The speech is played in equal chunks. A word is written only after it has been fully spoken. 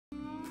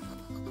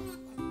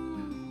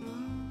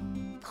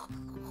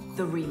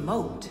the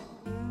remote.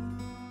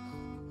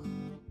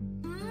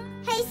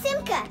 Hey,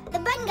 Simka, the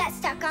button got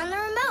stuck on the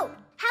remote.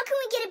 How can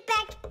we get it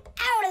back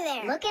out of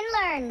there? Look and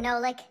learn,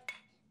 Nolik.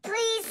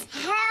 Please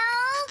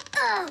help!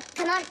 Oh,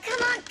 come on,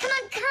 come on, come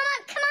on, come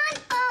on, come on!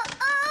 Oh,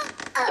 oh,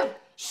 oh!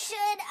 Should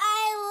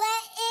I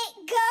let it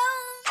go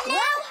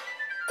now?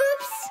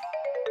 Oops!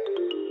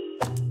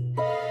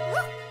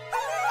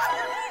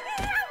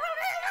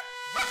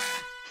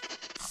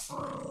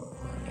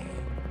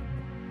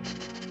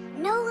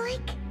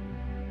 Nolik,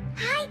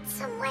 hide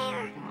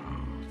somewhere.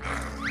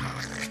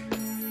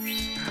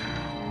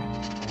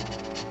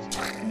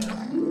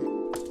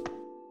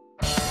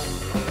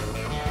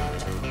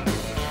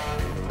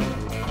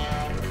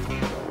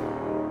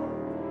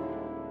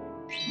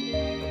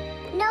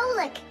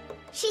 Nolik,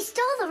 she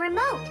stole the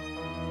remote.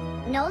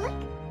 Nolik?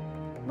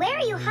 Where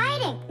are you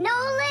hiding?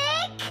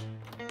 Nolik!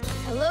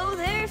 Hello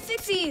there,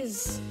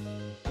 Fixies.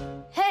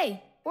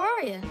 Hey, where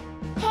are you?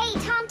 Hey,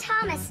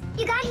 Thomas,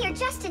 you got here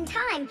just in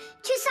time.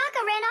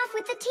 Chewsocka ran off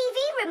with the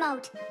TV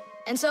remote.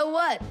 And so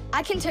what?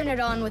 I can turn it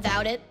on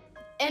without it.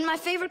 And my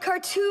favorite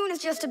cartoon is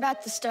just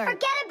about to start.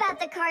 Forget about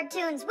the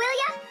cartoons, will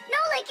ya?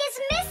 Nolik is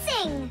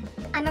missing!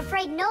 I'm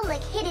afraid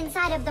Nolik hid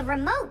inside of the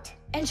remote.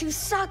 And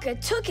Chewsocka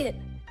took it.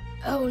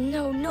 Oh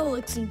no,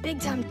 Nolik's in big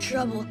time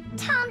trouble.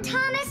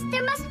 Thomas,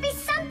 there must be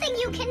something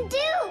you can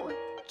do!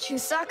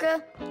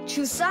 Chewsocka,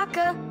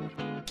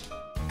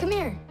 come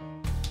here.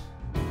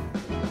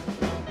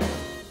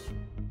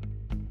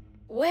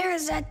 Where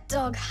is that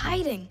dog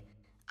hiding?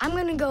 I'm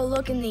gonna go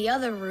look in the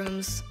other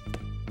rooms.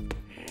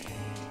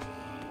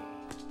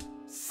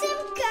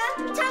 Simka,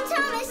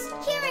 Thomas,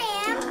 here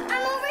I am.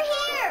 I'm over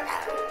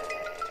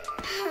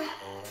here.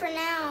 For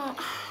now,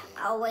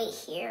 I'll wait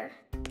here.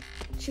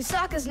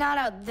 Chewsocka's not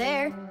out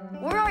there.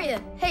 Where are you?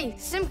 Hey,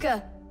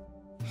 Simka.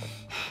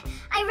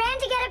 I ran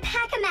to get a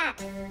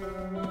pack-a-mat.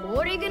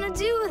 What are you gonna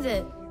do with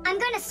it? I'm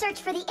gonna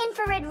search for the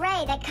infrared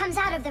ray that comes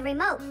out of the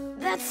remote.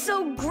 That's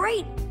so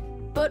great!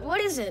 But what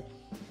is it?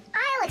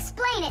 I'll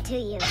explain it to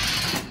you.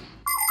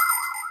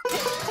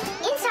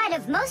 Inside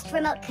of most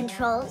remote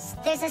controls,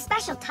 there's a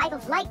special type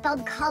of light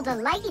bulb called a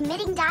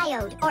light-emitting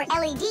diode, or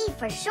LED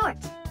for short.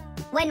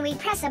 When we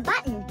press a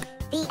button,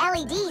 the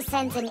LED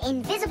sends an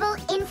invisible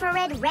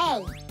infrared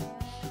ray.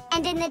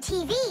 And in the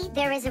TV,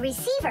 there is a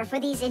receiver for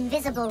these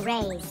invisible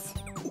rays.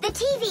 The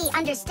TV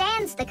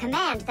understands the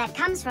command that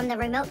comes from the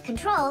remote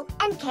control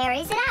and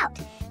carries it out,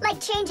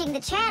 like changing the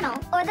channel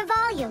or the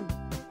volume.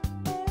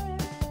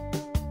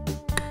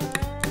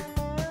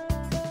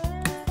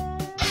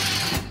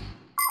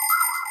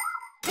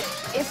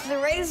 If the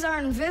rays are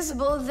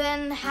invisible,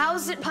 then how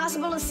is it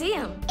possible to see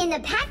them? In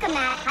the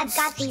pack-a-mat, I've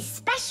got these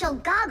special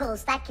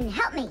goggles that can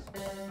help me.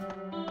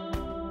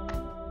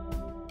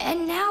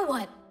 And now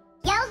what?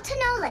 Yell to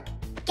Nolik.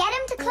 Get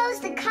him to close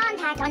the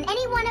contact on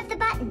any one of the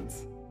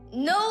buttons.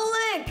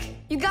 Nolik!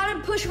 You gotta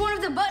push one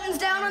of the buttons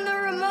down on the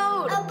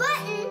remote. A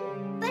button?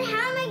 But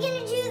how am I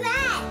gonna do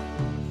that?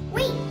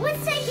 Wait, 1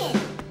 second.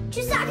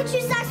 Chewsocka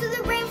with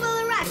a brain full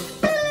of rocks.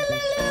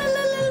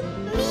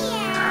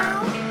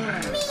 Meow.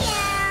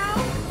 Meow.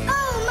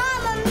 Oh,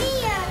 Mamma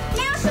Mia.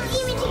 Now she'll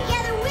eat me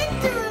together with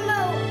the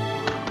remote.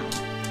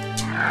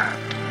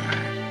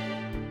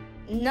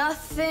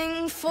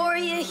 Nothing for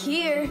you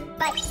here.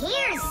 But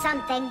here's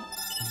something.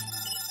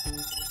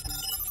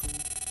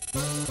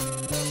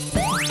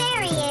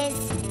 There he is.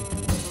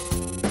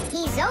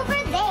 He's over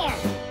there.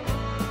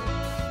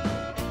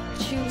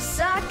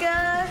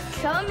 Chewsocka,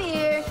 come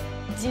here.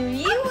 Do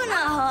you want a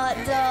hot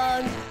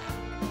dog?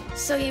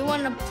 So you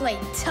want to play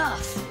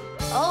tough?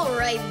 All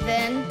right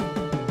then.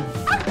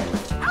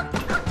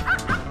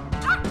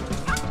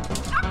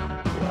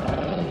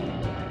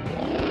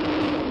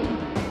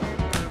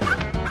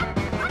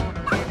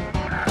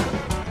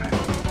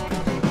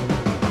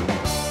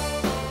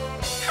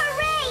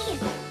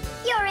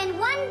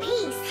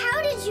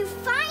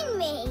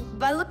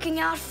 By looking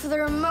out for the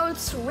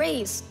remote's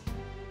rays.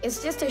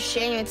 It's just a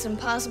shame it's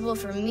impossible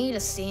for me to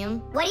see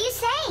him. What are you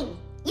saying?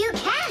 You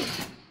can!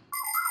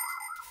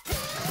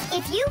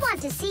 If you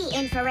want to see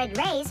infrared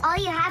rays, all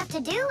you have to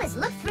do is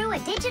look through a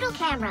digital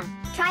camera.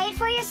 Try it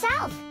for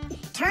yourself.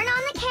 Turn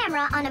on the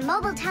camera on a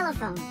mobile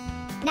telephone.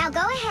 Now go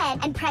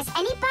ahead and press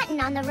any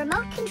button on the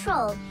remote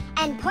control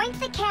and point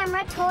the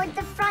camera toward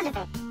the front of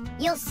it.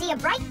 You'll see a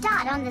bright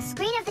dot on the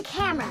screen of the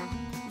camera.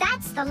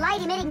 That's the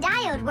light-emitting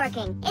diode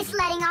working. It's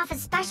letting off a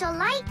special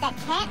light that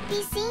can't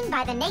be seen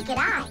by the naked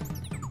eye.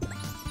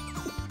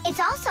 It's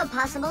also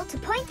possible to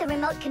point the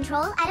remote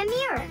control at a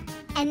mirror.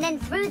 And then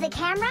through the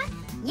camera,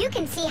 you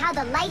can see how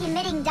the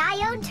light-emitting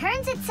diode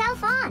turns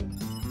itself on.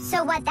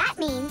 So what that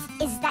means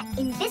is that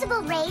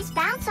invisible rays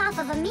bounce off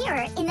of a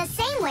mirror in the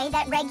same way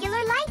that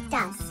regular light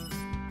does.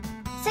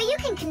 So you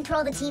can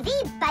control the TV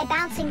by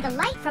bouncing the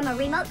light from a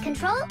remote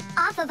control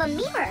off of a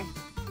mirror.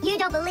 You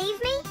don't believe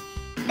me?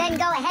 Then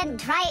go ahead and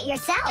try it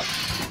yourself.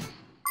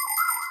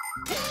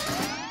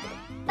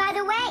 By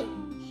the way,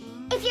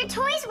 if your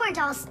toys weren't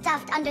all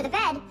stuffed under the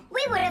bed,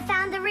 we would have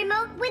found the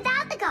remote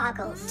without the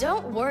goggles.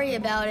 Don't worry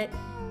about it.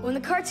 When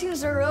the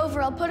cartoons are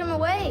over, I'll put them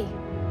away.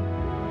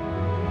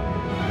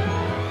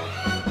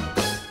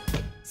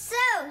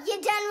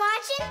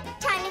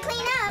 Time to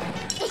clean up.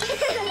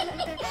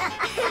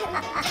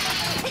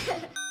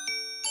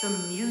 The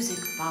music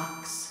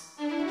box.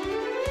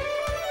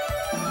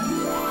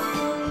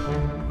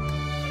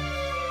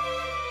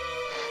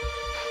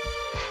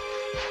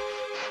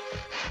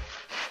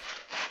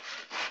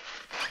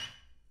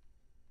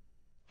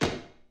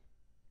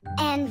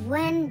 And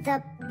when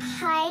the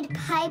Pied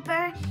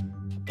Piper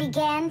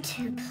began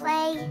to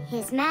play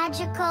his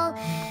magical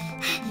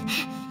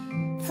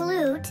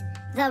flute,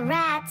 the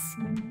rats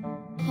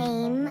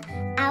came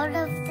out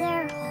of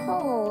their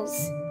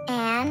holes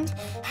and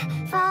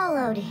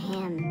followed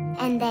him.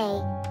 And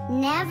they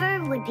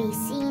never would be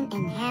seen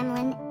in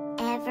Hamlin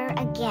ever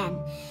again.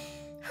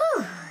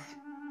 Whew.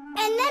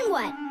 And then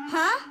what,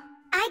 huh?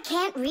 I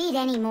can't read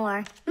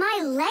anymore.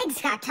 My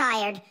legs got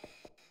tired.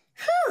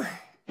 Whew.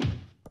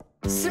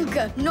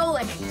 Simka,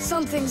 Nolik,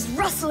 something's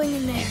rustling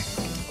in there.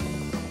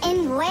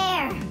 In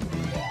where?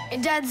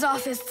 In Dad's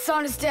office, it's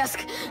on his desk.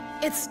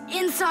 It's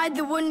inside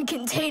the wooden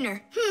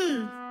container.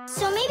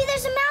 So maybe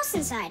there's a mouse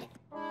inside it.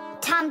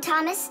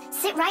 Thomas,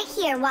 sit right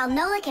here while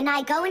Nolik and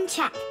I go and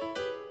check.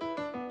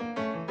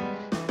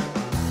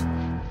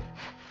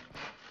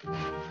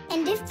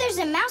 And if there's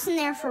a mouse in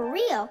there for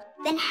real,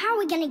 then how are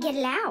we gonna get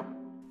it out?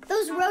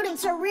 Those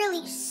rodents are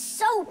really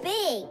so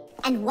big.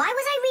 And why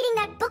was I reading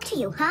that book to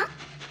you, huh?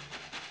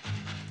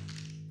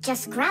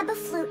 Just grab a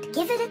flute,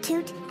 give it a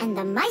toot, and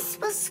the mice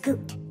will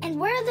scoot. And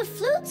where are the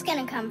flutes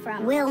gonna come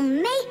from? We'll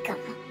make 'em.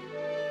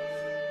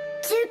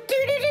 Toot,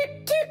 toot,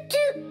 toot, toot,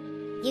 toot.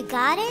 You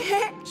got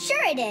it?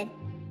 Sure I did.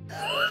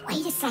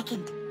 Wait a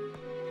second.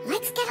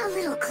 Let's get a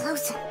little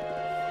closer.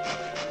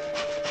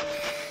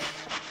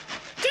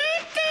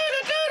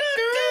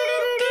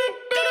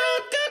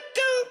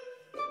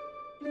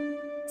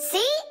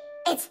 See?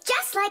 It's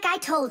just like I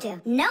told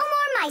you. No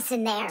more mice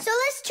in there. So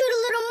let's toot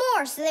a little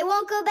more so they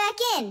won't go back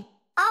in.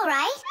 All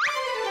right.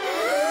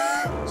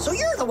 So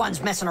you're the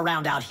ones messing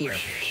around out here.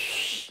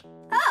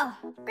 Oh,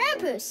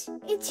 Grandpoos,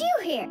 it's you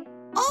here.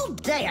 All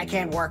day I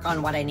can't work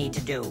on what I need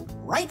to do.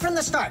 Right from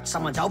the start,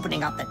 someone's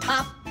opening up the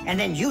top, and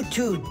then you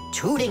two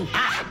tooting.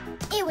 Ah!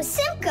 It was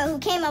Simka who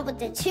came up with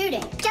the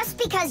tooting. Just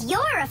because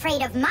you're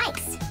afraid of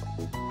mice.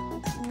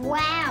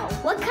 Wow,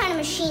 what kind of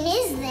machine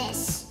is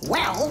this?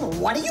 Well,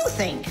 what do you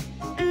think?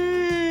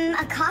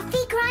 A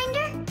coffee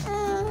grinder?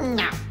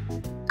 No.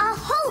 A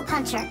hole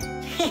puncher?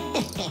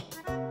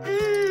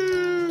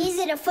 Is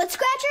it a foot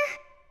scratcher?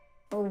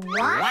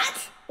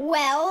 What?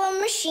 Well, a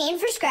machine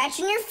for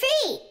scratching your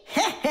feet.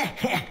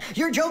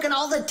 You're joking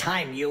all the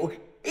time, you.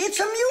 It's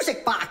a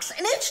music box,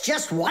 and it's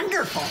just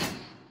wonderful.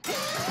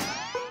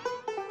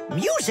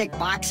 Music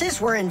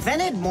boxes were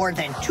invented more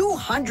than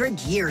 200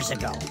 years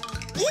ago.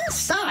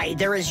 Inside,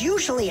 there is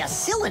usually a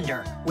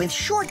cylinder with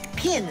short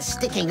pins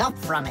sticking up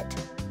from it.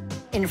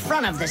 In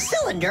front of the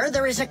cylinder,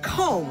 there is a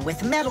comb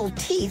with metal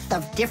teeth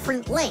of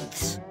different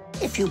lengths.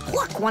 If you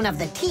pluck one of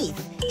the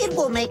teeth, it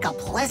will make a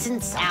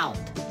pleasant sound.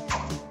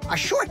 A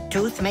short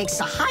tooth makes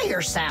a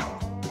higher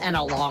sound, and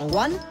a long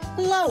one,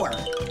 lower.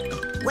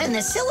 When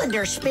the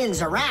cylinder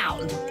spins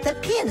around, the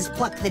pins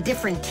pluck the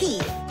different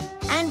teeth,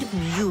 and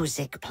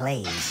music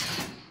plays.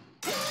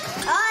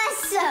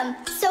 Awesome!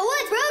 So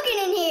what's broken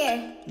in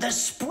here? The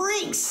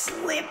spring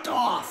slipped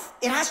off.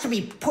 It has to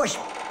be pushed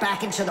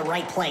back into the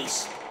right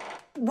place.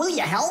 Will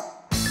you help?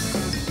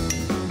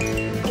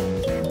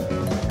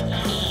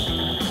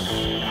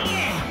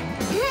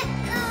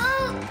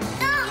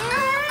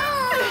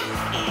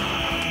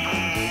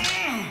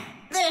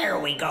 There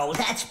we go,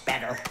 that's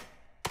better.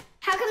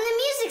 How come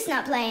the music's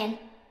not playing?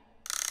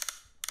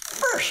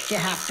 First, you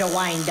have to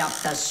wind up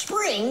the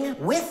spring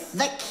with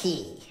the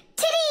key.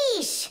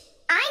 Tidish!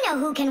 I know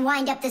who can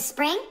wind up the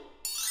spring.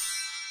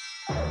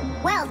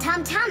 Well,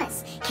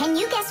 Thomas, can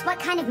you guess what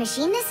kind of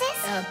machine this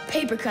is? A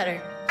paper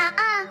cutter.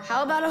 Uh-uh.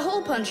 How about a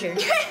hole puncher?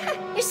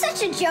 You're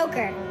such a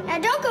joker. Now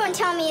don't go and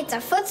tell me it's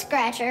a foot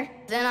scratcher.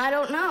 Then I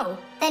don't know.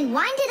 Then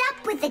wind it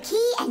up with the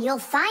key and you'll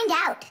find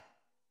out.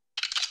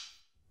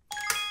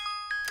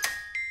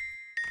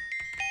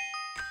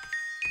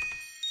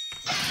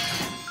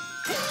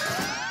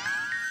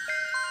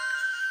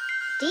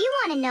 Do you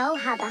want to know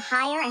how the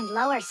higher and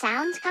lower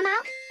sounds come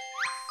out?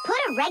 Put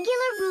a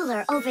regular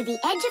ruler over the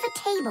edge of a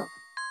table.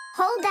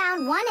 Hold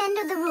down one end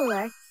of the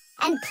ruler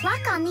and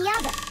pluck on the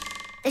other.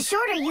 The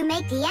shorter you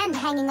make the end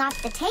hanging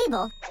off the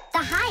table, the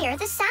higher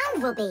the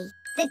sound will be.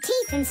 The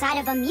teeth inside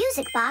of a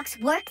music box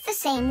work the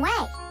same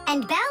way,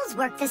 and bells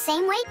work the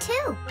same way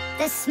too.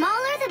 The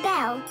smaller the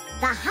bell,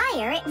 the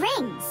higher it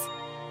rings.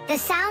 The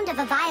sound of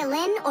a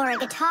violin or a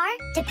guitar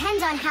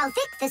depends on how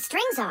thick the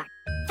strings are.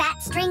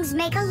 Fat strings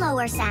make a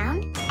lower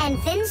sound, and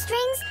thin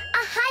strings,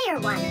 a higher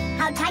one.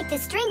 How tight the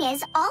string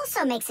is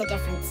also makes a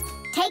difference.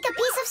 Take a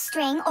piece of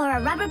string or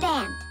a rubber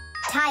band.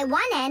 Tie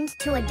one end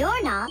to a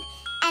doorknob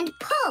and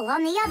pull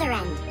on the other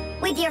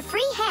end. With your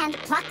free hand,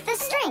 pluck the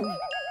string.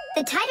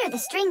 The tighter the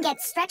string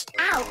gets stretched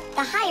out,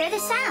 the higher the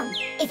sound.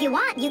 If you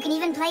want, you can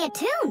even play a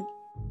tune.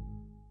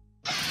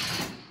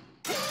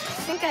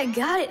 I think I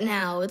got it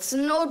now. It's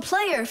an old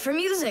player for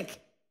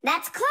music.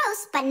 That's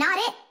close, but not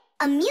it.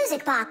 A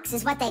music box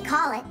is what they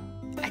call it.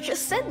 I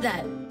just said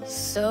that.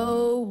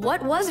 So,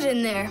 what was it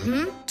in there,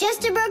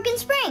 Just a broken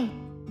spring.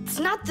 It's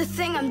not the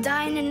thing I'm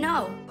dying to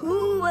know.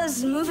 Who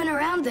was moving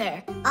around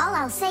there? All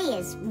I'll say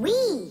is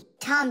we,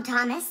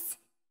 Thomas.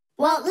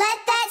 Won't let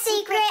that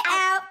secret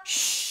out.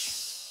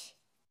 Shh.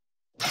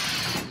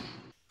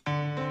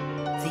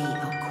 The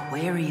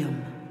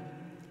aquarium.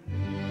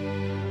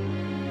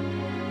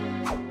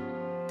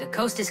 The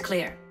coast is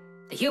clear.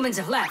 The humans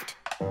have left.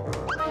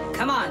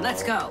 Come on,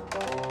 let's go.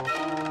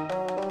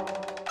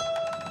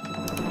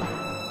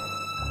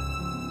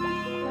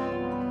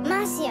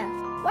 Marcia,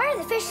 why are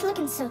the fish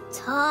looking so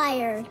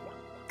tired?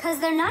 'Cause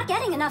they're not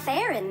getting enough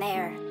air in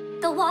there.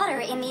 The water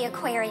in the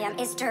aquarium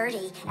is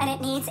dirty and it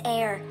needs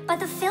air, but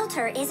the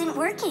filter isn't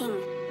working.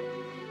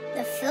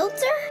 The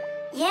filter?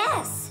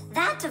 Yes,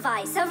 that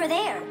device over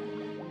there.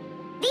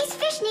 These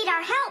fish need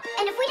our help,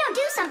 and if we don't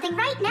do something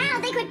right now,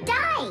 they could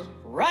die.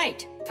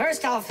 Right.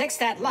 First, I'll fix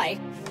that light,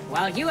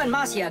 while you and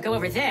Marcia go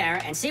over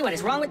there and see what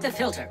is wrong with the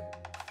filter.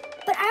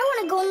 But I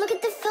want to go and look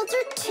at the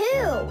filter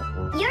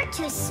too. You're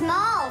too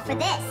small for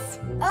this.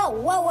 Oh,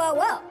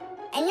 whoa.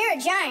 And you're a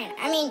giant.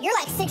 I mean, you're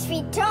like 6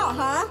 feet tall,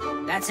 huh?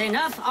 That's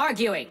enough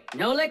arguing.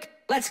 Nolik,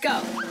 let's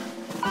go.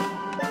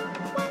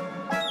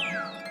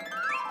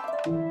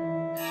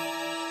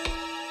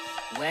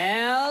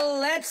 Well,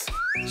 let's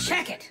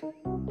check it.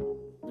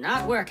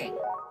 Not working.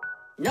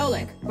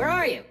 Nolik, where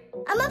are you?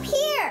 I'm up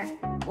here.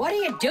 What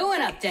are you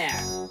doing up there?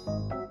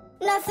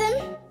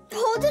 Nothing.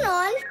 Holding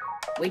on.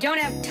 We don't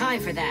have time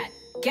for that.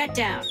 Get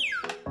down.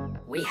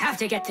 We have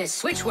to get this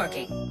switch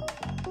working.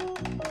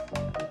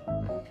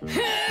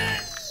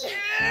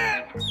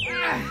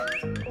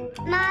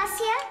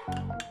 Marcia,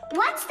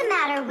 what's the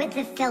matter with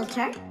the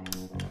filter?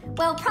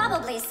 Well,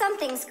 probably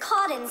something's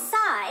caught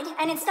inside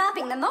and it's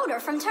stopping the motor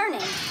from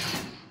turning.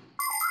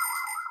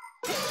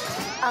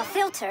 A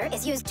filter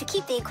is used to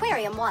keep the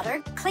aquarium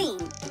water clean.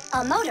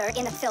 A motor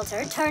in the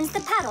filter turns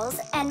the paddles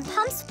and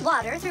pumps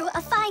water through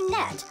a fine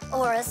net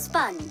or a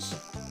sponge.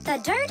 The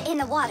dirt in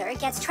the water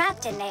gets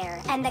trapped in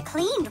there, and the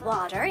cleaned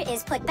water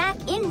is put back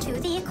into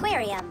the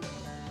aquarium.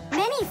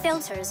 Many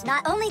filters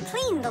not only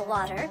clean the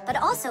water, but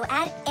also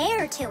add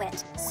air to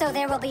it, so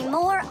there will be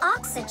more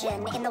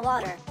oxygen in the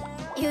water.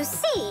 You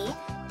see,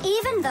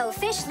 even though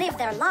fish live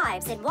their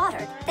lives in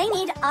water, they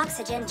need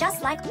oxygen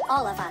just like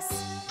all of us.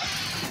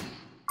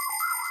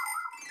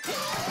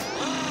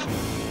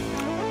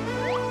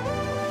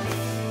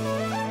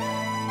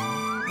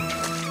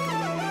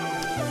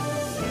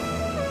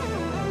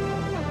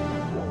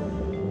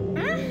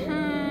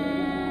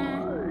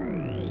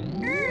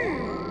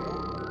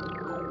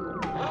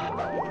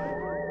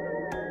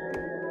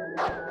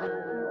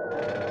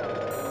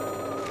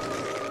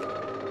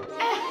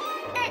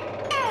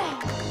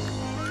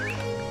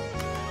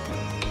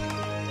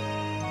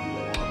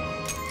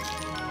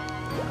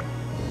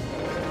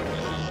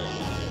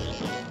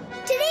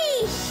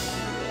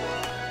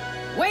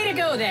 Way to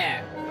go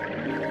there!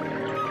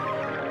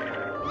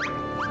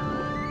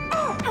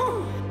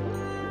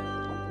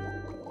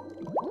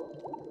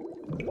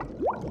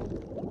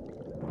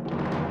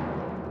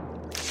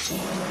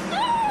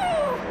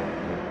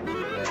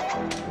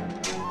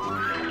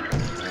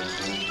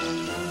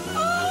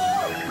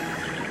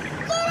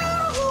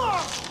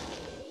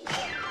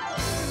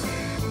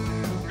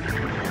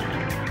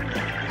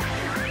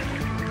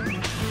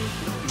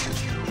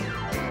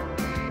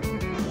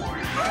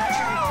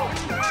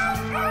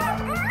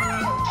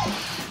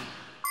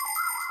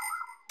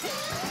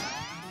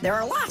 There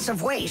are lots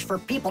of ways for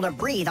people to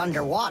breathe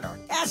underwater.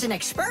 As an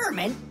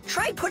experiment,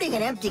 try putting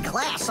an empty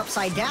glass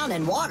upside down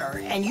in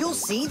water, and you'll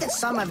see that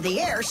some of the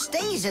air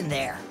stays in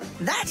there.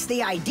 That's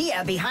the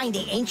idea behind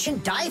the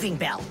ancient diving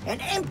bell.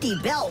 An empty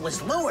bell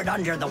was lowered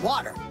under the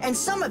water, and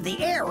some of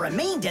the air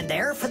remained in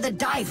there for the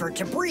diver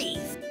to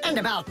breathe. And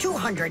about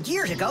 200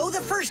 years ago, the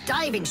first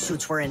diving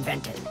suits were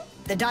invented.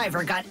 The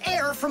diver got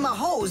air from a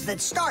hose that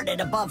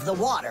started above the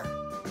water.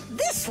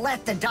 This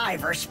let the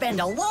diver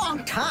spend a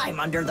long time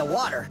under the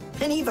water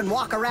and even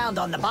walk around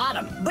on the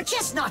bottom, but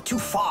just not too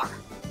far.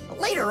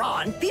 Later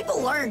on,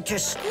 people learned to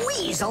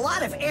squeeze a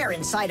lot of air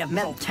inside of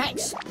metal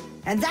tanks,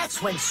 and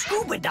that's when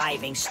scuba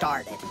diving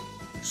started.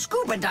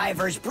 Scuba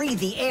divers breathe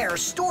the air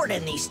stored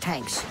in these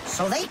tanks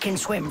so they can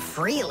swim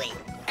freely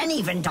and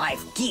even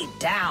dive deep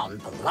down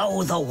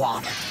below the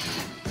water.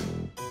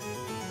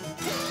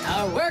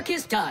 Our work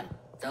is done.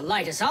 The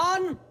light is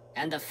on,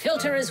 and the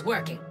filter is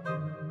working.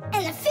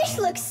 And the fish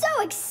look so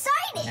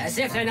excited! As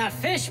if they're not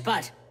fish,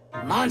 but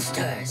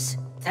monsters.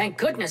 Thank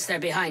goodness they're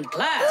behind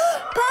glass.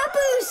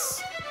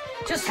 Papoose!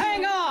 Just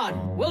hang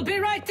on. We'll be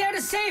right there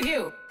to save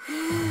you.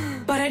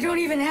 But I don't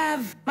even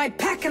have my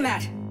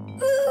pack-a-mat.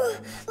 Ooh,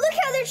 look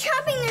how they're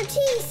chopping their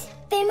teeth.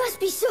 They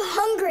must be so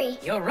hungry.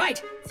 You're right.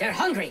 They're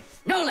hungry.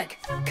 Nolik,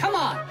 come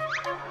on.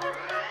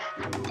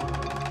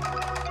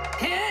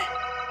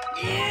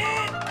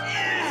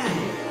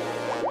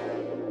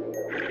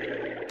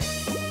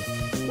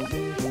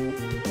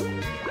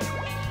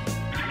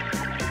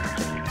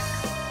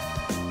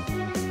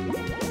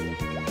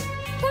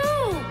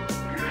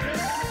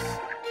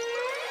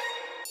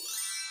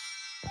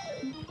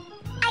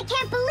 I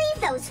can't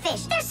believe those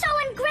fish. They're so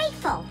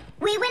ungrateful.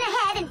 We went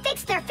ahead and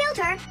fixed their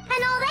filter, and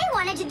all they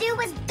wanted to do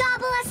was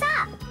gobble us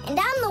up. And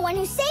I'm the one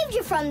who saved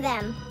you from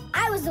them.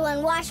 I was the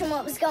one watching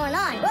what was going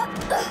on.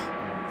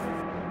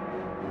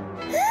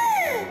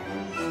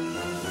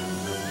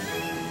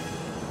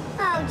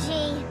 Oh,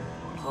 gee.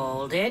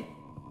 Hold it.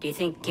 Do you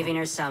think giving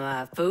her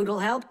some food will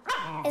help?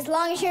 As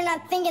long as you're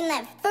not thinking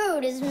that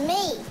food is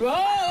me.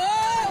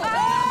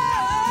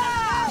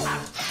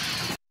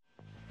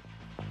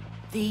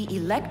 The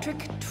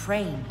electric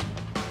train.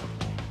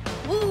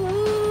 Woo,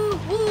 woo,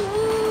 woo,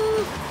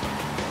 woo.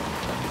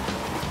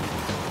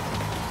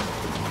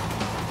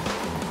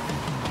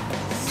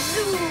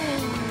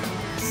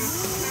 Zoom,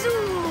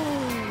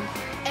 zoom.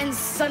 And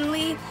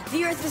suddenly,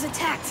 the Earth is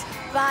attacked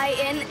by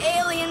an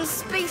alien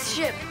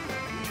spaceship.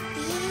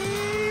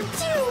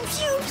 Pew,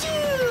 pew,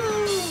 pew.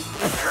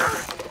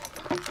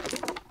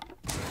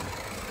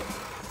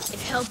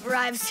 If help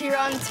arrives here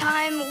on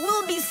time,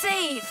 we'll be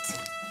saved.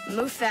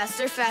 Move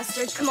faster,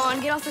 faster. Come on,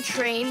 get off the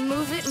train.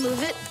 Move it,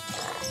 move it.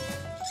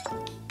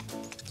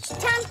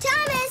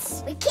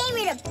 Thomas, we came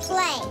here to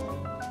play.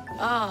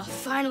 Oh,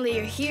 finally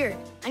you're here.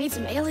 I need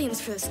some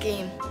aliens for this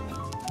game.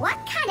 What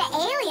kind of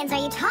aliens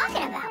are you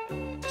talking about?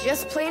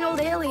 Just plain old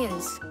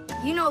aliens.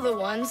 You know the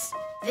ones.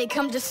 They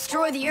come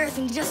destroy the Earth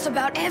and just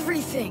about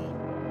everything.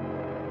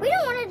 We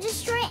don't want to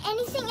destroy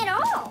anything at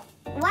all.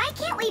 Why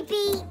can't we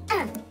be,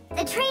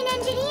 the train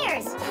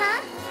engineers,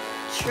 huh?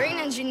 Train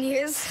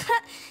engineers?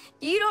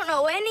 You don't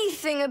know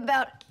anything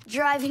about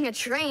driving a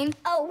train.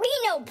 Oh, we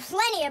know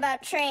plenty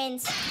about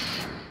trains.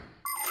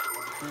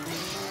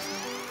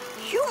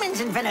 Humans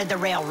invented the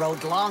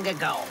railroad long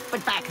ago,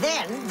 but back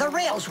then, the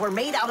rails were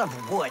made out of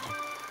wood.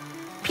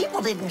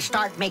 People didn't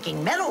start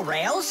making metal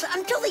rails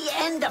until the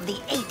end of the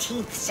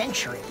 18th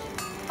century.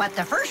 But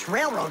the first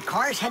railroad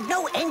cars had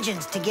no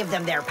engines to give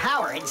them their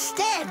power.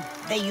 Instead,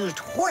 they used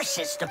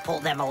horses to pull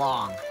them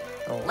along.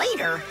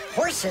 Later,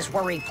 horses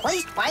were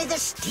replaced by the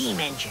steam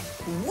engine.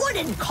 Wood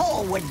and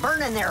coal would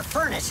burn in their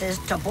furnaces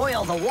to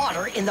boil the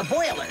water in the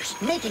boilers,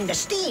 making the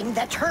steam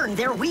that turned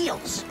their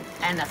wheels.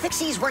 And the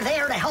Fixies were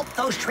there to help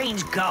those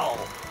trains go,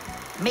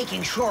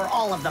 making sure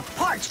all of the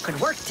parts could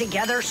work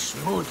together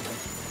smoothly.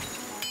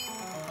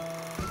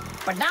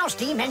 But now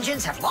steam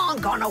engines have long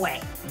gone away.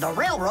 The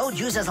railroad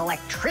uses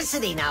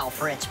electricity now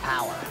for its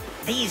power.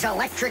 These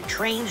electric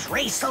trains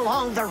race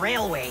along the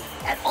railway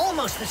at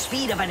almost the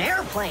speed of an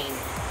airplane.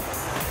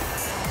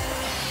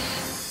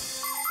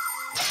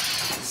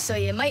 So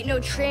you might know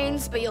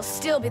trains, but you'll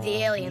still be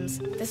the aliens.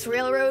 This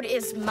railroad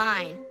is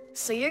mine.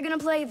 So you're gonna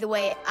play the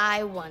way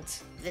I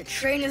want. The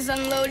train is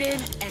unloaded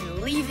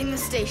and leaving the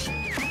station.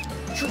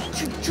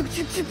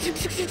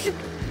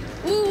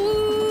 Woo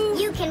woo!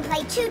 You can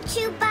play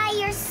choo-choo by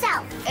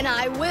yourself. And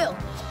I will.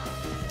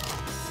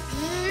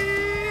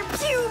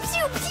 Pew,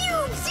 pew,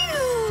 pew,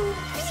 pew,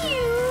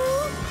 pew.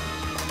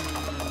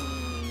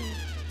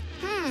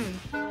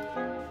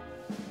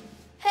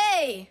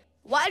 Hey,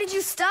 why did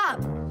you stop?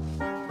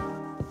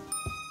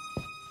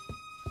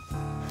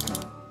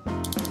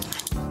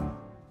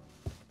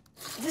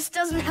 This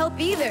doesn't help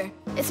either.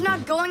 It's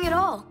not going at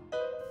all.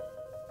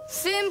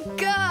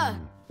 Simka!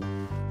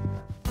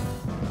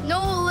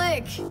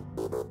 Nolik!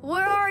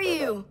 Where are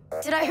you?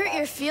 Did I hurt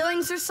your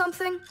feelings or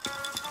something?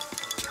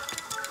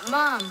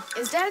 Mom,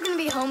 is Dad gonna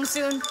be home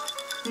soon?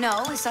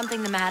 No, is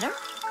something the matter?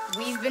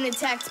 We've been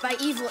attacked by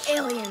evil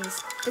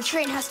aliens. The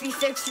train has to be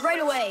fixed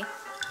right away,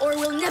 or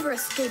we'll never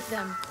escape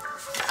them.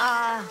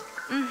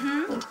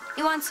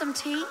 You want some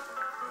tea?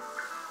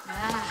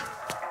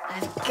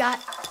 I've got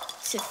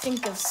to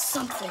think of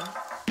something.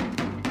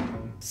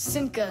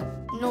 Simka,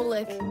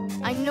 Nolik,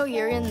 I know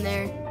you're in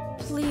there.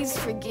 Please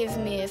forgive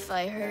me if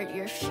I hurt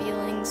your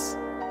feelings.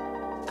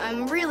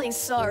 I'm really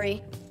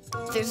sorry.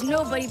 There's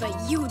nobody but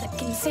you that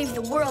can save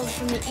the world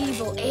from the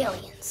evil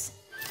aliens.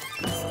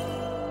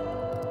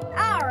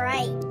 All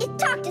right, it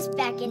talked us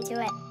back into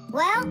it.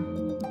 Well,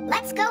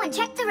 let's go and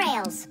check the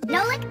rails.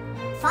 Nolik,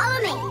 follow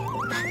me.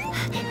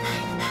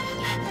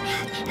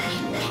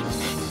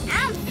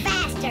 I'm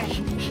faster.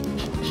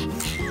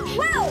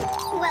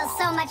 Whoa! Well,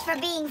 so much for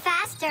being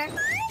faster.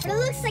 It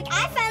looks like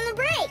I found the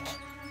brake.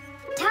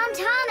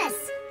 Thomas,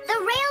 the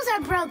rails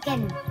are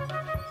broken.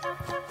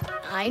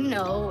 I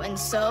know, and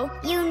so?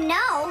 You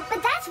know,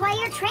 but that's why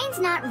your train's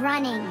not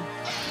running.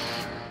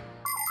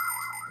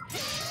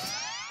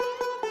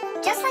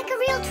 Just like a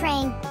real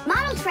train,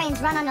 model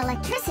trains run on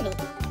electricity.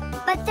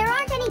 But there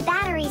aren't any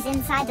batteries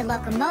inside the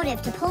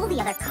locomotive to pull the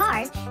other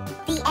cars.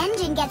 The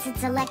engine gets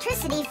its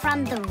electricity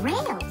from the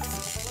rails.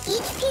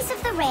 Each piece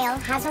of the rail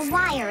has a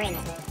wire in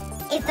it.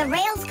 If the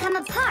rails come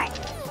apart,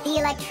 the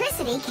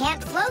electricity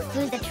can't flow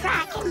through the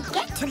track and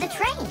get to the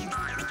train.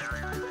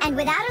 And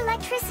without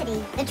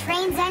electricity, the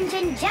train's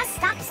engine just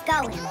stops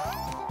going.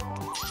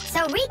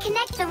 So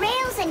reconnect the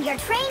rails and your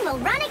train will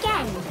run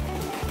again.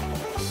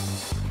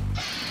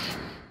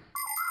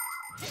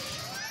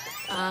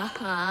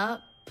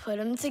 Put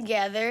them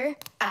together.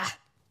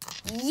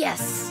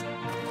 Yes!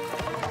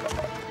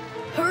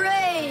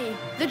 Hooray!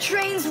 The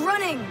train's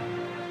running!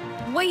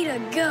 Way to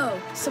go!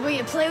 So will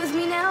you play with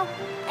me now?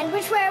 And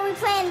which way are we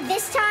playing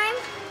this time?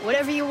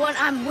 Whatever you want,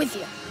 I'm with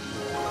you.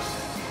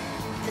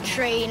 The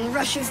train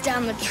rushes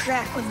down the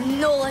track with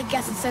Nolik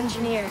as its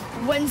engineer,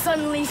 when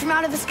suddenly from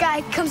out of the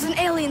sky comes an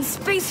alien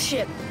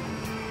spaceship.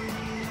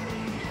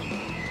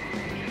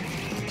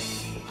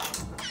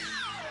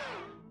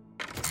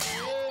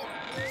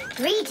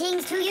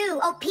 Greetings to you,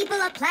 O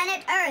people of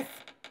planet Earth.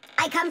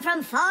 I come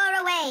from far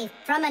away,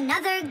 from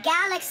another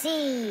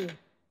galaxy.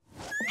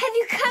 Have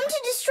you come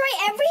to destroy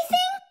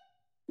everything?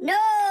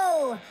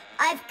 No,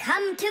 I've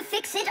come to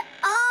fix it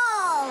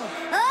all.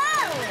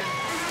 Oh!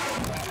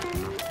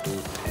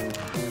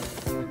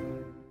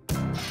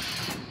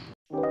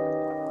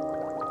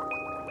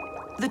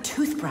 The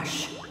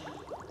toothbrush.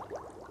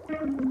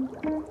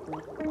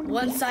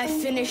 Once I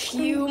finish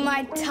you,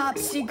 my top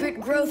secret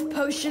growth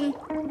potion,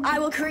 I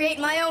will create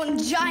my own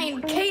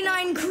giant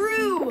canine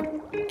crew!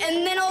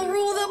 And then I'll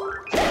rule the...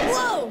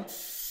 Whoa!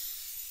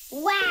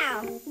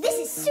 Wow, this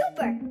is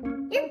super.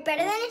 You're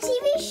better than a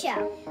TV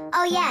show.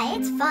 Oh yeah,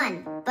 it's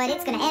fun, but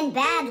it's gonna end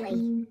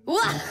badly.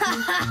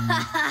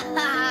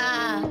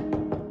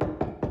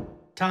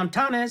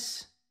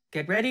 Thomas,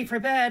 get ready for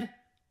bed.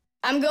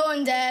 I'm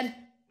going, Dad.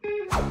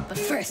 But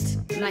first,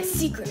 my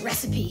secret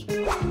recipe.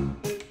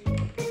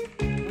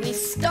 We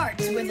start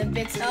with a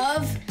bit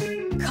of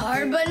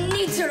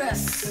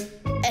carbonatorous.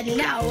 And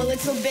now a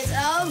little bit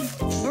of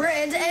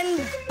bread and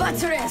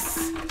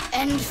butterous.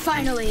 And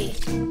finally,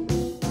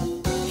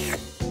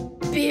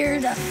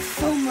 beard of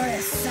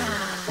foamerous.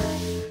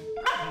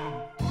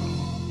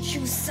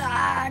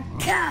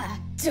 Chewsocka.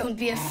 Don't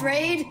be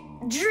afraid.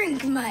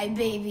 Drink, my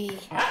baby.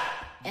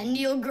 And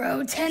you'll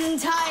grow 10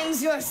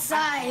 times your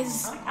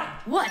size.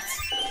 What?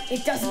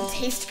 It doesn't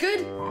taste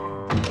good?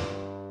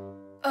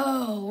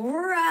 Oh,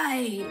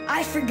 right.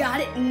 I forgot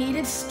it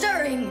needed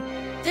stirring.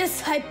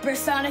 This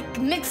hypersonic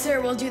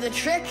mixer will do the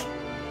trick.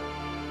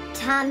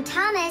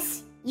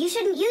 Thomas, you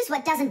shouldn't use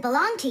what doesn't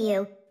belong to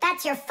you.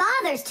 That's your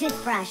father's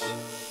toothbrush.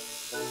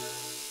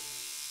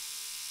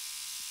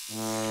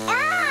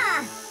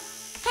 Ah!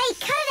 Hey,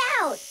 cut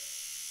it out!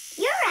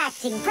 You're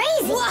acting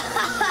crazy.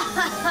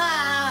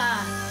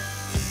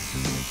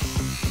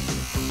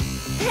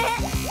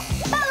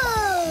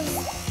 Bubbles!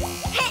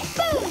 Hey,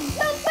 boom,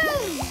 boom,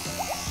 boom!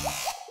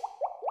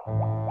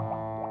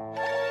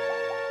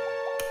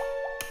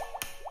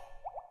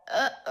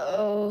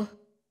 Uh-oh.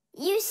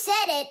 You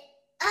said it.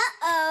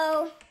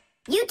 Uh-oh.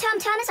 You,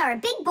 Thomas, are a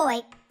big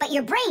boy, but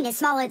your brain is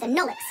smaller than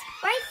Nolik's.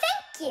 Why,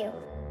 thank you.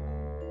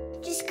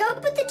 Just go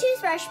put the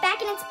toothbrush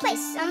back in its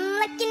place,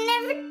 like you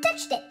never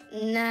touched it.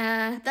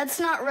 Nah, that's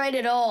not right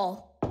at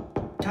all.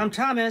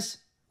 Thomas,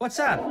 what's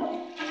up?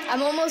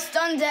 I'm almost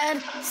done,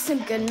 Dad.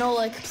 Simka and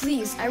Nolik,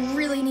 please, I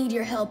really need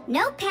your help.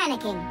 No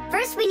panicking.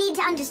 First, we need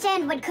to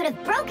understand what could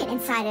have broken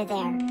inside of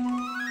there.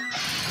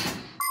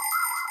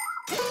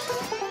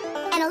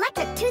 An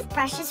electric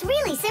toothbrush is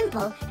really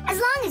simple, as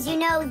long as you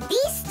know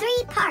these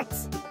 3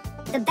 parts.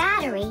 The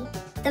battery,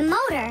 the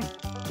motor,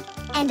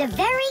 and a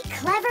very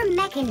clever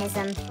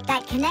mechanism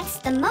that connects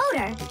the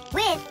motor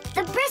with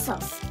the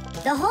bristles.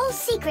 The whole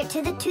secret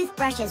to the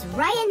toothbrush is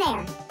right in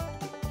there.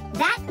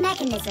 That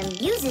mechanism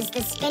uses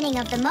the spinning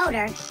of the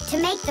motor to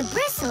make the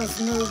bristles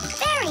move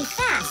very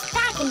fast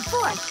back and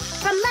forth,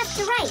 from left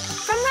to right,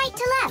 from right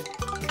to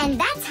left. And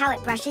that's how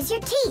it brushes your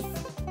teeth.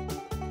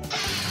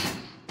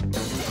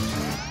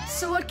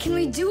 So what can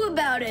we do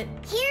about it?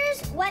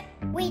 Here's what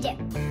we do.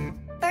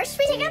 First,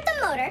 we take out the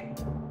motor,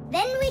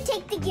 then we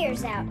take the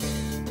gears out,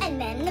 and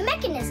then the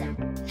mechanism.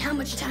 How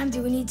much time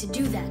do we need to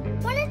do that?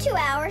 1 or 2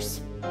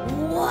 hours.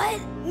 What?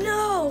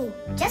 No!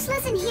 Just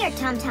listen here,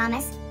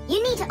 Thomas.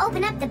 You need to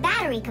open up the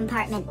battery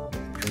compartment.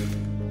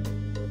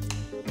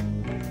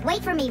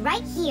 Wait for me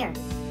right here.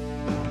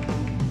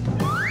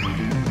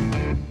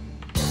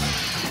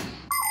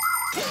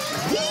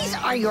 These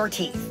are your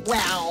teeth.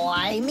 Well,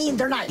 I mean,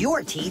 they're not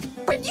your teeth,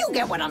 but you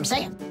get what I'm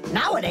saying.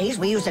 Nowadays,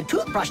 we use a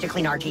toothbrush to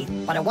clean our teeth,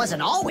 but it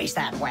wasn't always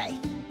that way.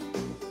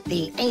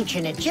 The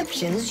ancient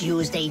Egyptians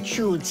used a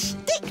chewed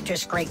stick to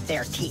scrape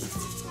their teeth,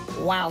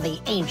 while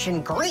the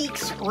ancient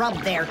Greeks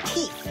rubbed their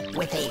teeth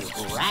with a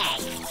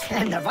rag.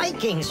 And the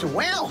Vikings,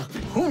 well,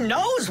 who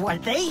knows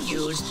what they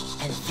used?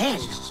 And then,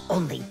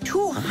 only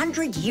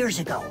 200 years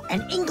ago,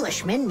 an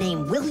Englishman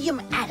named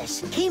William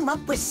Addis came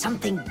up with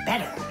something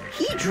better.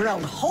 He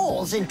drilled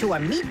holes into a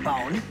meat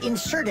bone,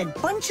 inserted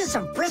bunches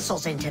of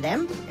bristles into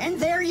them, and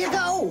there you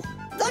go,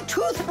 the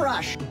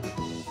toothbrush.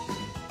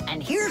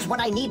 And here's what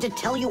I need to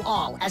tell you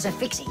all as a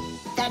Fixie.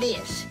 That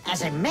is,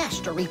 as a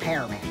master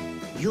repairman.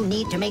 You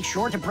need to make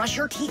sure to brush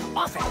your teeth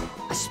often,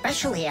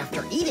 especially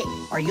after eating,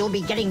 or you'll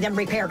be getting them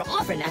repaired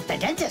often at the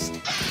dentist.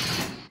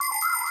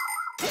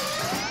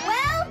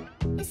 Well,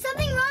 is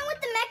something wrong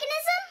with the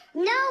mechanism?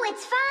 No,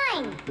 it's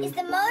fine. Is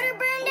the motor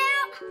burned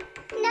out?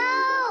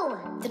 No.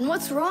 Then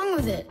what's wrong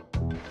with it?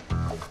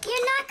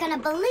 You're not gonna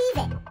believe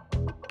it.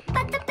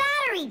 But the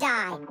battery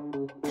died.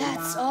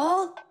 That's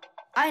all?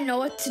 I know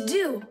what to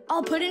do.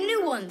 I'll put in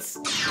new ones.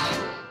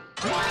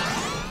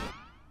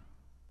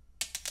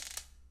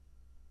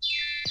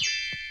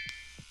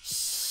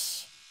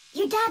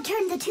 You're Dad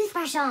turned the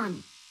toothbrush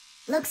on.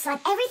 Looks like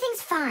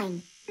everything's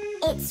fine.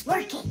 It's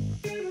working.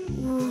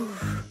 Ooh,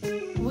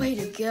 way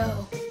to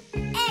go.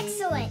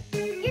 Excellent.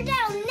 Your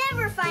dad will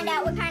never find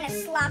out what kind of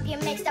slop you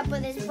mixed up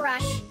with his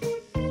brush.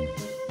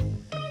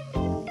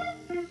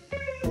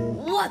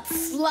 What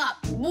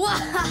slop?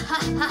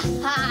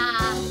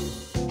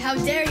 How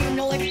dare you,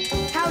 Nolik?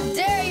 How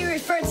dare you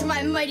refer to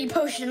my mighty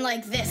potion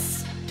like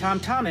this?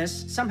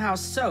 Thomas, somehow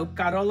soap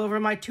got all over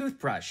my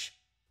toothbrush.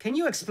 Can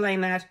you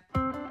explain that?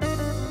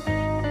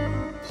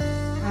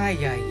 Ay,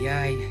 ay,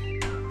 ay.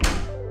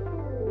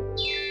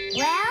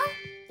 Well,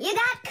 you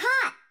got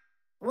caught.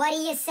 What do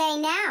you say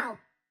now?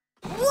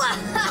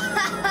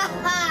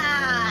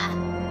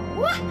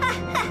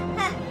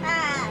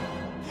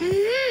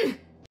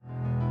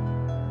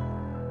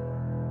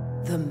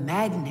 The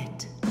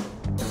magnet.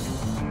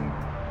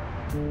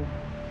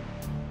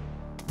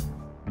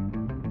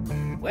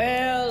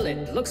 Well,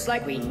 it looks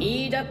like we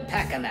need a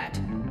pack-a-mat.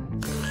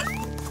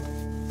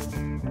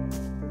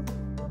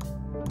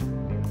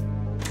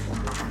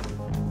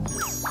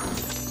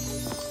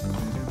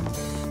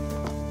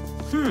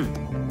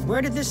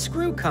 Where did this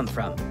screw come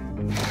from?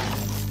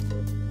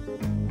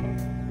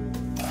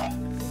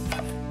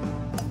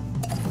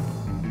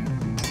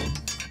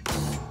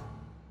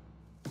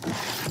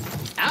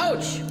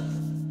 Ouch!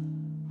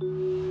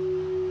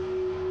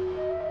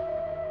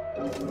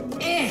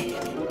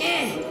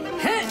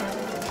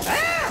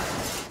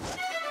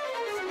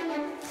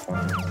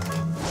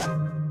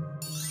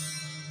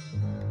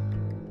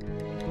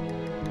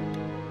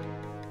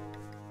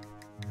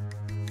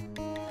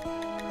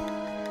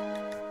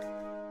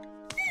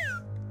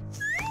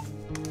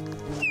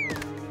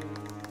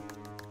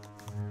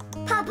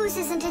 Papoose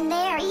isn't in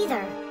there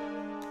either.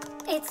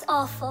 It's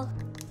awful.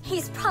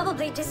 He's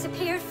probably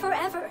disappeared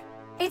forever.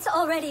 It's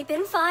already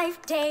been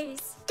 5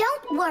 days.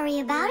 Don't worry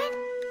about it.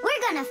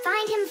 We're gonna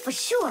find him for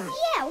sure.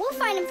 Yeah, we'll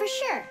find him for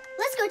sure.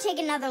 Let's go take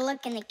another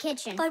look in the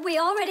kitchen. But we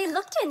already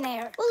looked in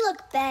there. We'll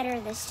look better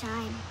this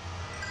time.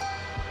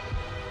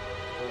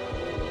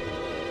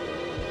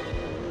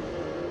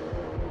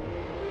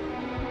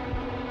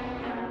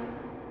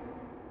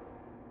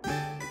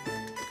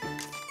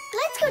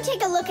 Let's go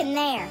take a look in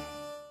there.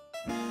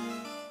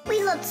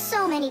 We looked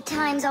so many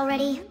times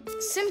already.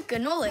 Simka,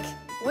 Nolik,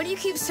 what do you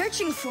keep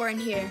searching for in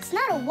here? It's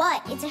not a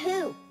what, it's a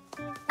who.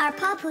 Our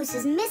Papoose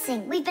is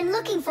missing. We've been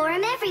looking for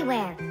him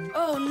everywhere.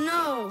 Oh,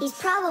 no. He's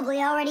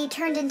probably already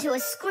turned into a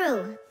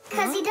screw,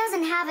 because he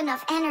doesn't have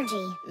enough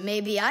energy.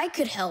 Maybe I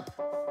could help.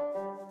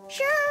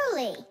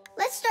 Surely.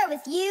 Let's start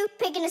with you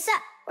picking us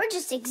up. We're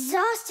just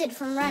exhausted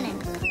from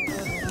running.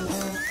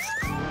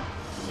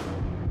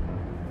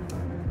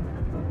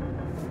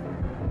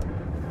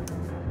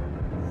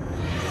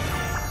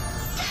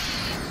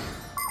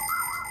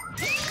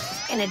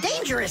 In a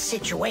dangerous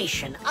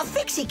situation, a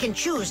Fixie can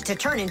choose to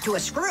turn into a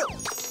screw.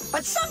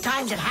 But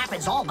sometimes it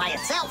happens all by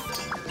itself.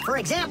 For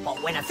example,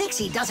 when a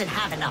Fixie doesn't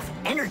have enough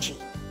energy.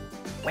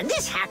 When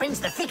this happens,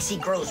 the Fixie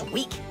grows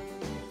weak,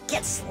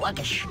 gets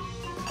sluggish,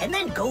 and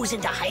then goes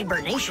into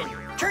hibernation,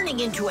 turning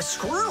into a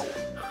screw.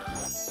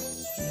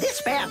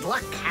 This bad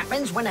luck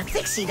happens when a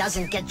Fixie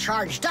doesn't get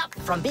charged up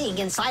from being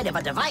inside of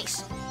a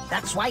device.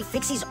 That's why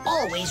Fixies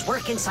always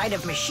work inside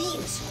of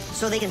machines,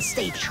 so they can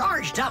stay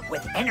charged up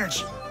with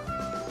energy.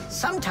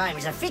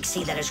 Sometimes a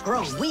Fixie that has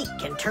grown weak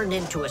and turned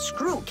into a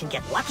screw can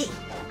get lucky.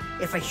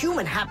 If a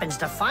human happens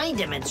to find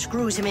him and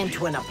screws him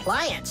into an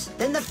appliance,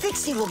 then the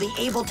Fixie will be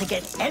able to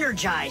get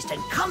energized and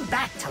come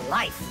back to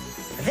life.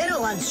 Then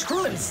he'll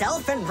unscrew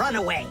himself and run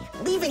away,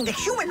 leaving the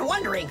human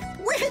wondering,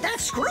 where did that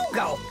screw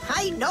go?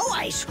 I know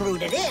I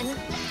screwed it in.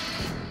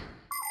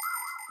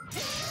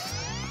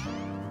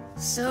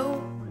 So,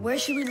 where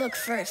should we look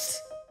first?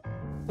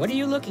 What are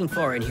you looking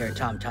for in here,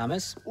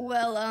 Thomas?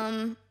 Well,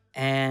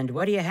 And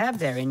what do you have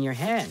there in your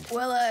hand?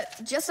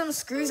 just some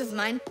screws of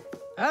mine.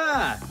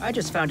 Ah, I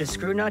just found a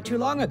screw not too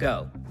long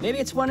ago. Maybe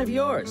it's one of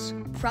yours.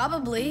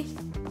 Probably.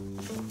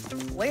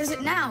 Where's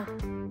it now?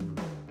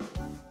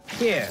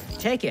 Here,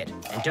 take it,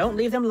 and don't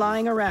leave them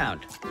lying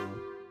around.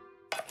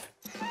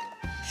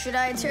 Should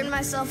I turn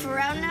myself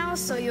around now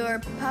so your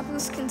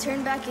Papoose can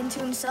turn back into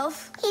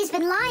himself? He's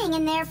been lying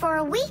in there for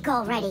a week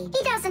already.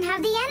 He doesn't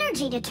have the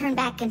energy to turn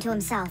back into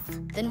himself.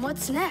 Then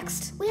what's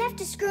next? We have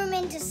to screw him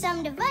into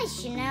some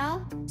device, you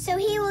know, so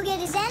he will get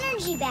his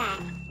energy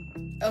back.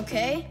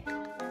 Okay.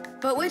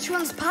 But which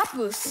one's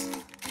Papoose?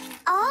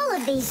 All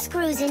of these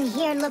screws in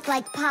here look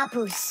like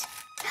Papoose.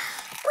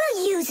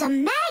 We'll use a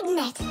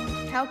magnet.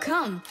 How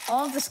come?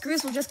 All of the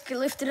screws will just get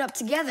lifted up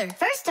together.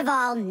 First of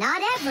all,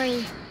 not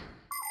every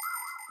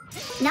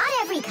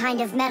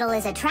kind of metal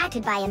is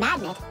attracted by a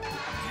magnet.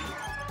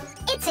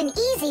 It's an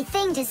easy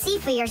thing to see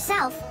for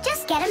yourself.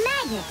 Just get a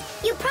magnet.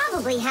 You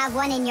probably have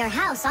one in your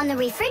house on the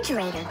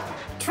refrigerator.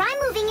 Try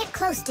moving it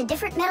close to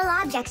different metal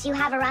objects you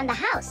have around the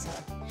house,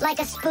 like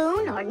a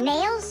spoon or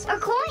nails or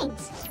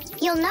coins.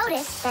 You'll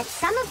notice that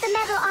some of the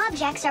metal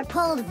objects are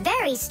pulled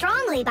very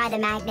strongly by the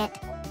magnet,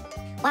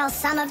 while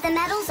some of the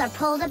metals are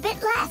pulled a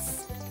bit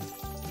less.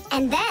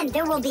 And then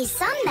there will be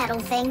some metal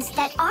things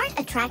that aren't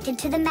attracted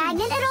to the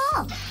magnet at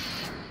all.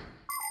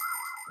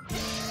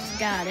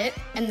 Got it.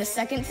 And the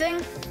second thing?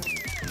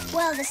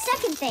 Well, the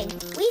second thing,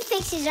 we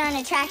Fixies aren't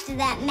attracted to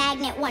that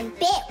magnet one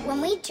bit when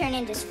we turn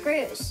into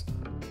screws.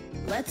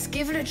 Let's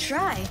give it a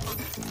try.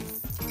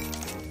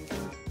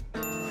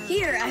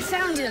 Here, I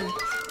found him.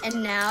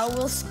 And now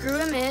we'll screw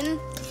him in.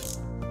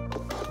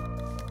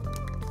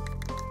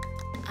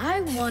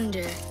 I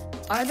wonder,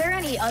 are there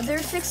any other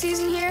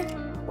Fixies in here?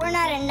 We're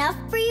not enough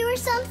for you or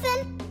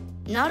something?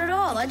 Not at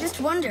all, I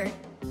just wonder.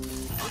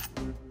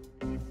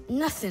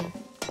 Nothing.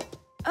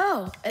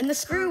 Oh, and the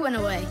screw went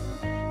away.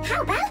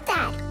 How about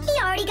that?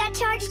 He already got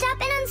charged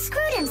up and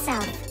unscrewed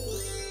himself.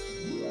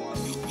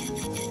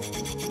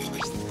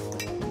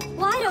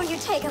 Why don't you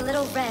take a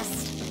little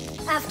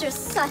rest after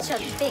such a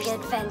big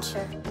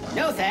adventure?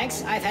 No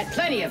thanks, I've had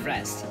plenty of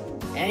rest.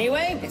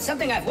 Anyway, it's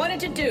something I've wanted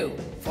to do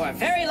for a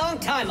very long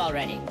time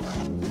already.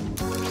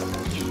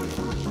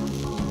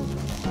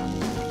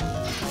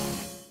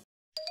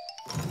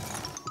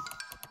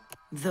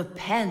 The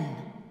pen.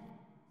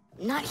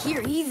 Not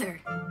here either.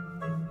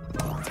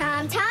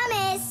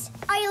 Thomas,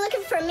 are you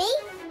looking for me?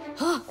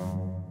 Huh?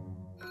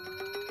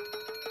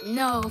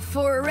 No,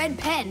 for a red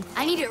pen.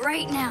 I need it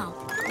right now.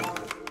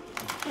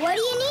 What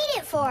do you need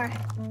it for?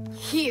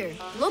 Here,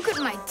 look what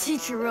my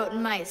teacher wrote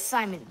in my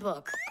assignment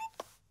book.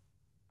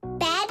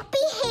 Bad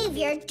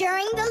behavior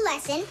during the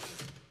lesson,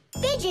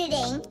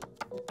 fidgeting,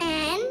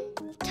 and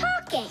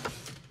talking.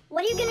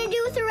 What are you gonna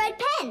do with a red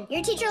pen?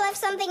 Your teacher left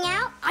something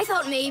out? I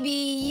thought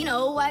maybe,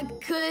 I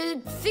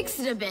could fix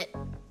it a bit.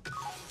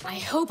 I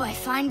hope I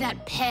find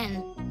that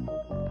pen.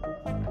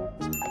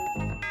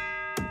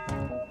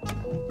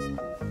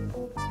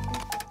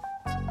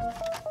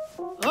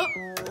 Oh,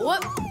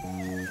 whoop.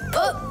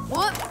 Oh,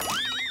 whoop.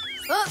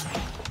 Oh.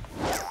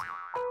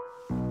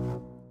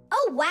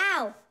 Oh,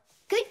 wow.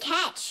 Good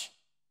catch.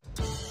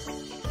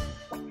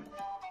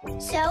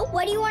 So,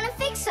 what do you want to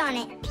fix on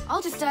it?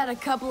 I'll just add a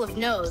couple of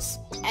no's,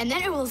 and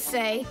then it will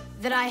say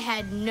that I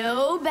had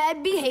no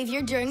bad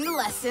behavior during the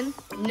lesson,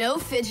 no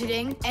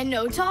fidgeting, and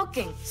no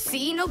talking.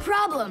 See, no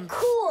problem.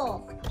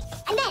 Cool.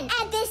 And then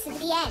add this at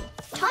the end.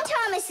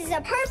 Thomas is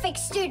a perfect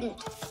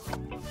student.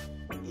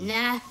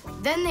 Nah,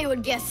 then they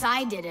would guess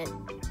I did it.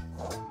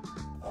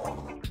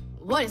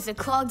 What, is it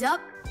clogged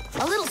up?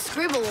 A little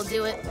scribble will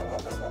do it.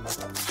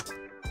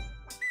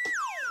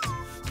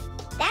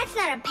 That's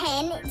not a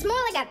pen, it's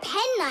more like a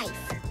penknife.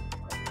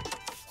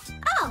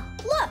 Oh,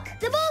 look,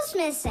 the ball's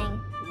missing.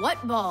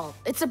 What ball?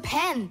 It's a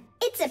pen.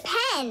 It's a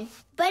pen,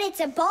 but it's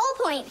a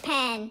ballpoint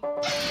pen.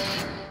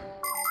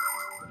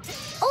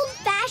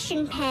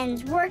 Old-fashioned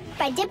pens work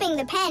by dipping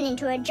the pen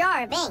into a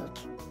jar of ink.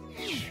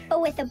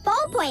 But with a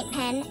ballpoint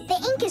pen, the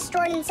ink is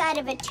stored inside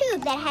of a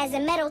tube that has a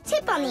metal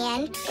tip on the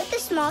end with a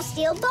small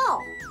steel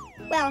ball.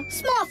 Well,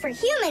 small for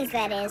humans,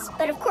 that is,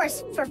 but of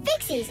course, for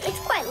Fixies, it's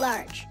quite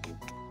large.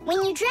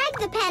 When you drag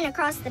the pen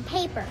across the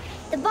paper,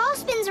 the ball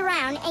spins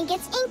around and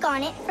gets ink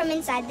on it from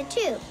inside the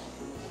tube.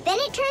 Then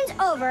it turns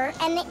over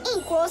and the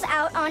ink rolls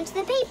out onto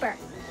the paper.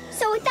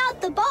 So without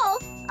the ball,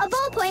 a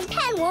ballpoint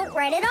pen won't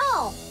write at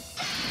all.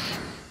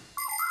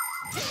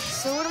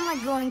 So what am I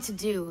going to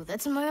do?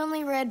 That's my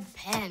only red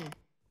pen.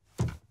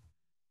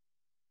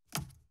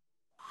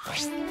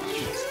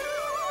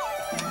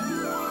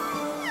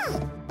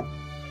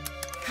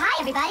 Hi,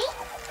 everybody.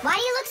 Why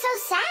do you look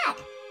so sad?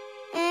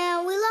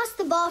 We lost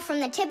the ball from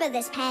the tip of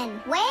this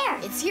pen. Where?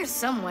 It's here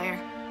somewhere.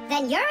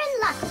 Then you're in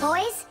luck,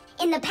 boys.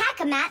 In the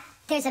pack-a-mat,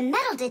 there's a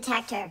metal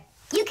detector.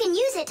 You can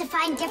use it to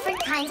find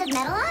different kinds of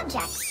metal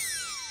objects.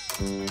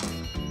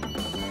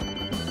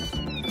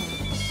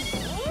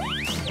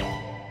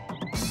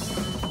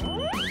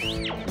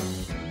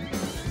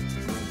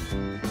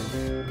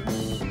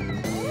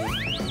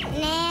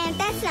 Nah,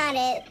 that's not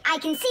it. I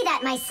can see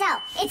that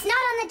myself. It's not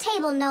on the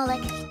table,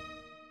 Nolik.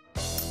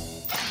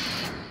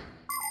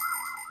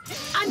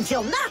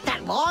 Until not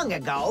that long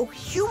ago,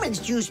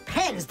 humans used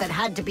pens that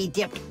had to be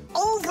dipped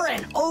over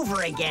and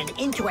over again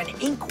into an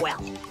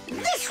inkwell.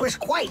 This was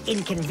quite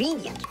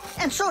inconvenient,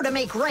 and so to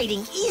make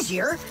writing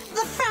easier,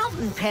 the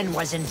fountain pen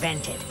was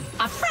invented.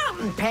 A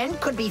fountain pen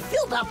could be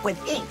filled up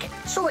with ink,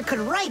 so it could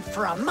write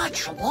for a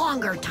much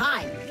longer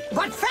time.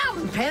 But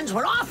fountain pens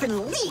would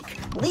often leak,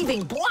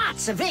 leaving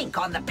blots of ink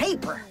on the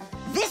paper.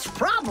 This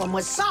problem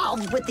was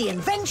solved with the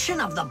invention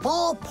of the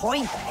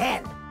ballpoint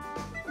pen.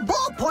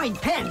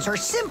 Ballpoint pens are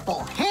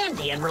simple,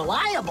 handy, and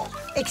reliable,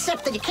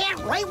 except that you can't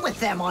write with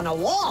them on a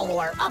wall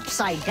or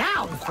upside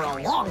down for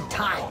a long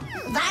time.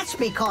 That's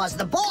because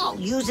the ball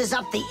uses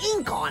up the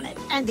ink on it,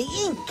 and the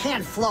ink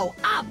can't flow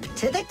up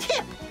to the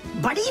tip.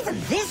 But even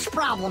this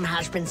problem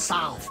has been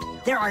solved.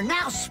 There are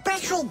now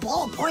special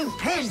ballpoint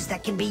pens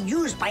that can be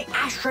used by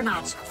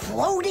astronauts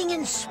floating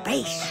in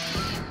space.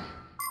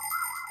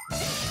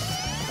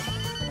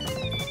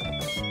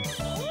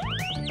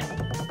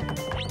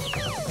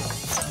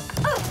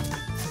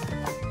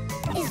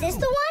 Is this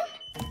the one?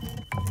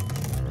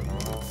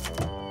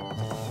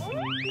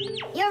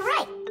 You're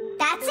right.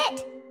 That's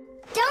it.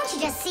 Don't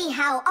you just see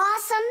how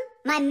awesome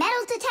my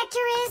metal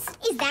detector is?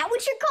 Is that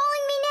what you're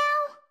calling me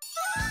now?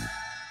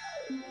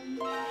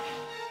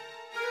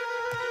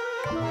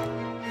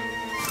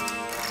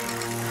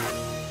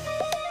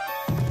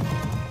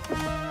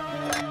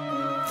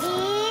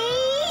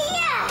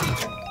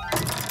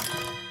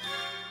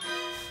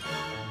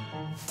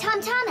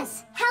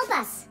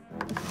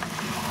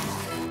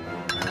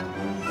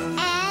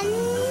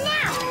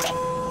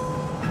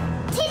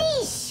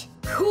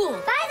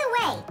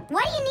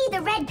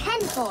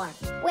 looking for?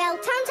 Well,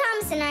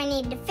 Thomas and I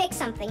need to fix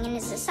something in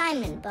his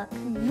assignment book.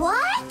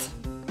 What?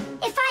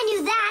 If I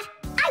knew that,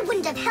 I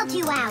wouldn't have helped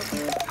you out.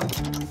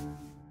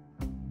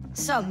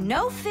 So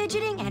no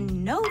fidgeting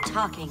and no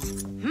talking.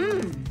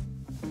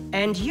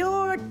 And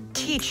your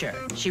teacher,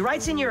 she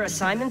writes in your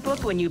assignment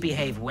book when you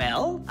behave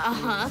well?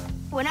 Uh-huh.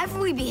 Whenever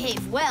we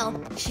behave well,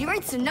 she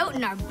writes a note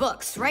in our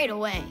books right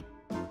away.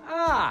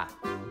 Ah.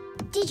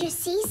 Did you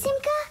see,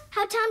 Simka?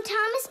 How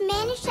Thomas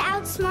managed to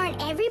outsmart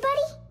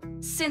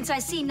everybody? Since I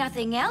see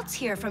nothing else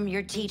here from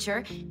your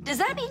teacher, does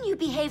that mean you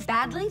behaved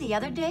badly the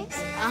other days?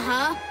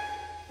 Uh-huh.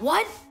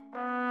 What?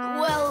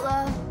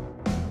 Well,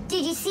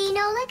 Did you see,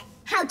 Nolik?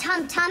 How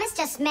Thomas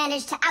just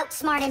managed to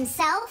outsmart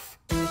himself?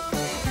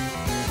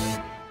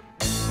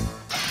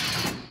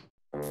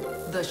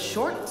 The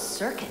short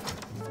circuit.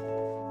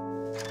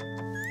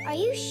 Are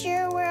you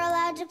sure we're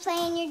allowed to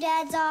play in your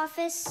dad's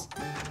office?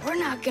 we're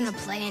not gonna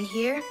play in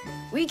here.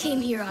 We came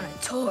here on a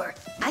tour.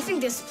 I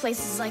think this place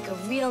is like a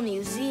real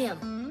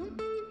museum.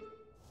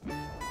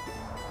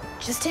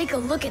 Just take a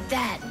look at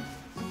that.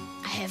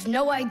 I have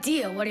no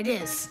idea what it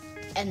is.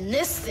 And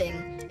this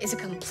thing is a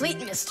complete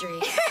mystery.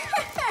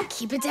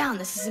 Keep it down,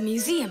 this is a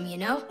museum, you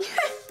know?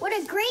 What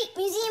a great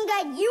museum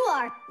guide you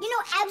are. You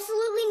know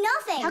absolutely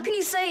nothing. How can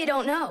you say you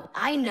don't know?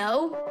 I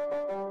know.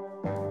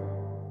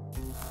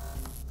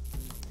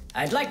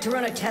 I'd like to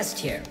run a test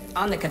here,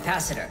 on the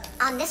capacitor.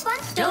 On this one?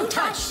 Don't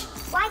touch!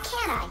 Why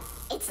can't I?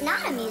 It's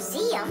not a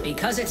museum.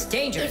 Because it's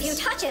dangerous. If you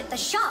touch it, the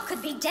shock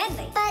could be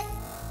deadly. But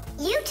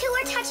you two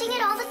are touching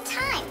it all the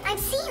time. I've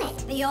seen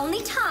it. The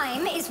only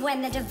time is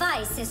when the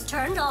device is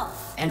turned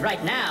off. And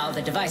right now,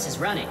 the device is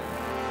running.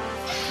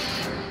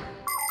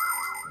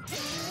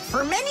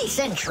 For many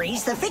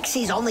centuries, the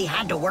Fixies only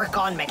had to work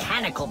on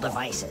mechanical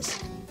devices.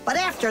 But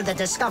after the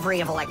discovery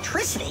of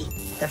electricity,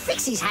 the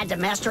Fixies had to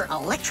master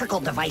electrical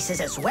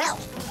devices as well.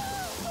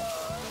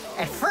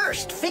 At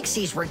first,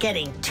 Fixies were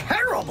getting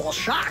terrible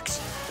shocks,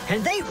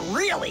 and they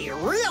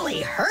really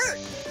hurt.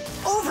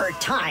 Over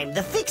time, the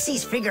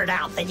Fixies figured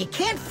out that you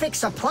can't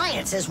fix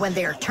appliances when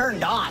they're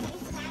turned on,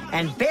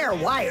 and bare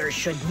wires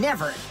should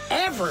never,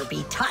 ever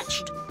be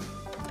touched.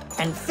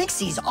 And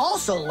Fixies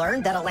also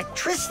learned that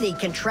electricity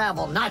can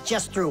travel not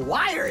just through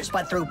wires,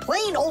 but through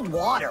plain old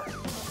water.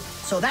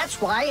 So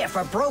that's why if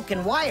a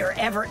broken wire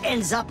ever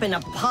ends up in a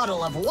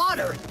puddle of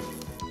water,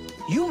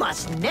 you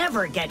must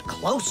never get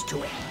close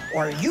to it,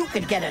 or you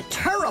could get a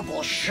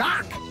terrible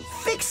shock.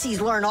 Fixies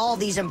learn all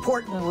these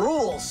important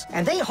rules,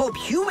 and they hope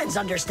humans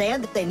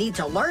understand that they need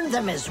to learn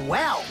them as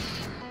well.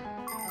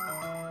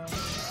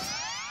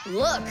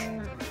 Look.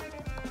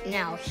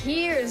 Now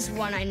here's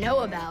one I know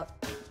about.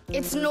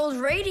 It's an old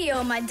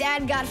radio my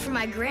dad got from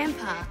my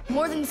grandpa.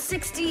 More than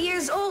 60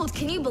 years old,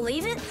 can you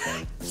believe it?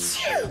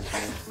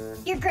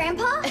 Your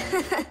grandpa?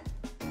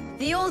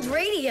 The old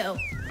radio.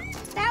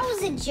 That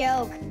was a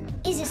joke.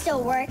 Is it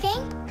still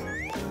working?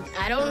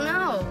 I don't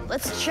know.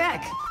 Let's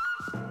check.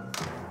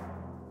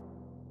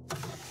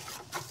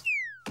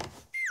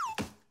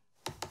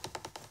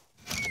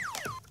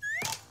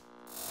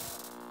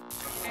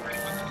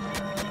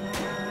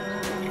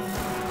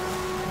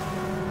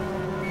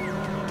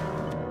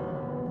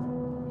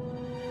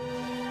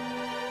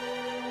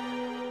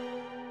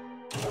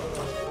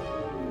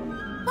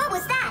 What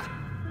was that?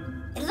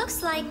 It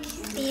looks like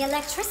the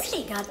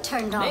electricity got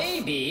turned off.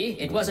 Maybe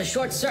it was a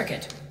short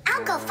circuit.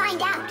 I'll go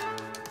find out.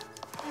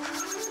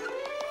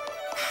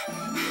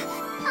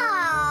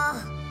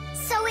 Oh,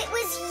 so it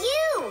was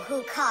you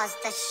who caused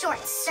the short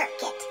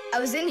circuit. I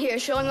was in here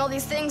showing all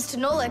these things to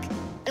Nolik,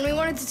 and we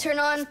wanted to turn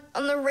on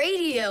the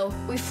radio.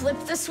 We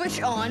flipped the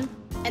switch on,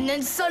 and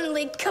then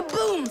suddenly,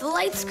 kaboom, the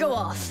lights go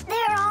off.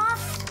 They're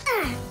off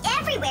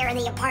everywhere in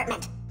the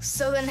apartment.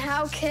 So then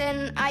how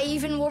can I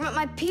even warm up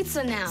my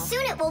pizza now?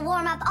 Soon it will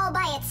warm up all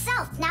by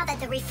itself now that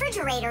the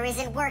refrigerator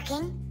isn't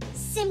working.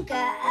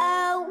 Simka,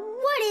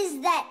 what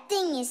is that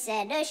thing you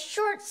said? A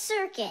short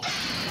circuit.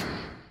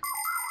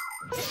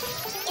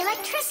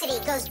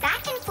 Electricity goes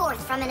back and forth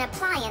from an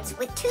appliance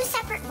with two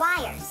separate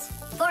wires.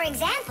 For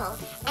example,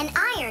 an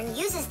iron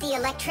uses the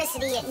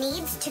electricity it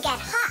needs to get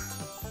hot.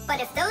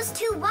 But if those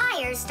two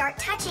wires start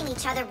touching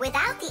each other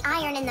without the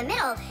iron in the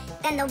middle,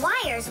 then the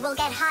wires will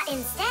get hot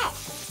instead.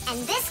 And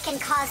this can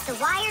cause the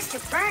wires to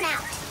burn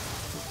out.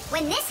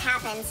 When this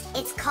happens,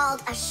 it's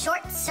called a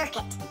short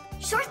circuit.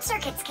 Short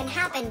circuits can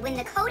happen when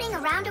the coating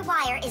around a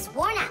wire is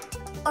worn out,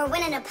 or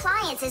when an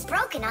appliance is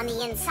broken on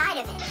the inside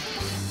of it.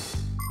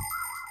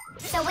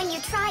 So when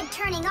you tried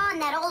turning on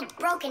that old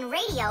broken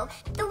radio,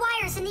 the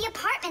wires in the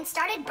apartment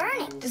started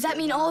burning. Does that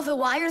mean all of the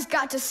wires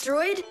got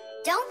destroyed?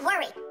 Don't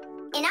worry.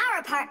 In our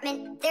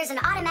apartment, there's an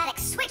automatic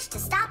switch to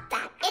stop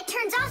that. It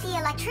turns off the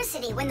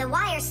electricity when the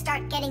wires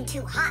start getting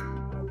too hot.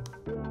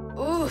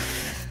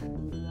 Oof.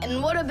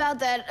 And what about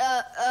that,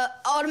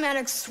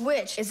 automatic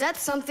switch? Is that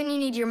something you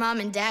need your mom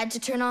and dad to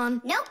turn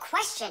on? No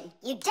question.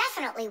 You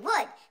definitely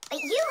would. But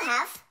you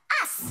have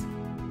us.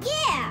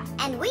 Yeah.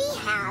 And we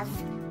have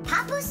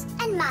Papus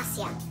and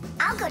Masya.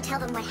 I'll go tell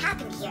them what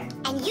happened here.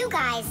 And you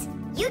guys,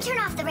 you turn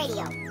off the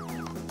radio.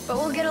 But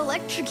we'll get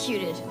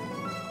electrocuted.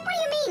 What do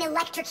you mean,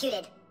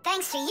 electrocuted?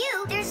 Thanks to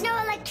you, there's no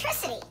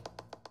electricity.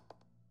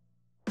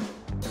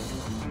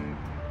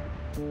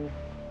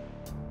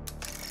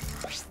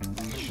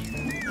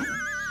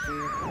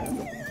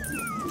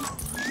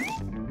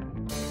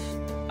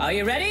 Are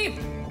you ready?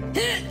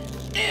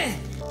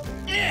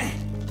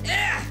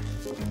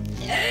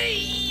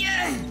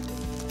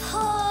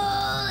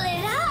 Pull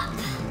it up.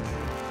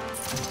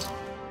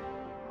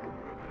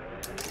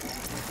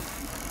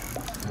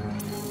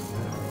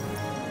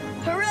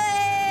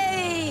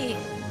 Hooray!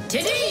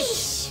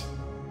 Tidish!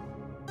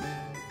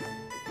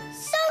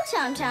 So,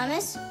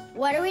 Thomas,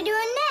 what are we doing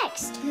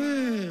next?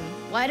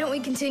 Why don't we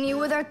continue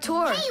with our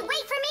tour? Hey,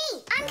 wait for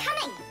me! I'm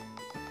coming!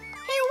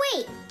 Hey,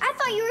 wait, I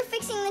thought you were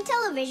fixing the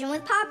television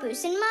with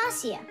Papoose and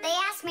Marcia. They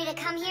asked me to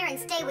come here and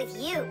stay with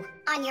you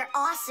on your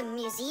awesome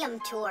museum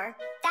tour.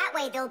 That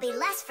way there'll be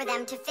less for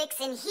them to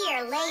fix in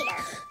here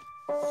later.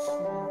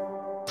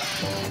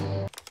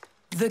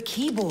 The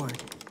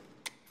keyboard.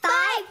 5,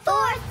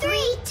 4,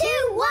 3, 2,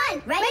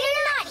 1. Ready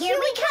or not, here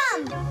we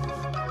come.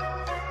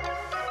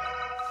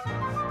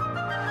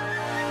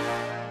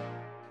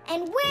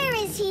 And where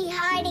is he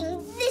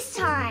hiding this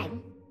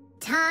time?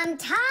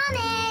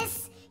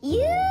 Thomas!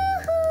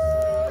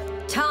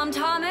 Yoo-hoo!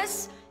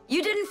 Thomas,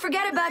 you didn't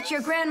forget about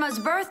your grandma's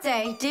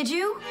birthday, did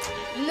you?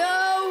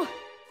 No!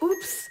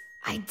 Oops,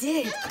 I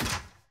did.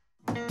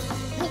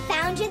 We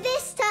found you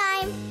this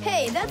time.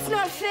 Hey, that's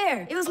not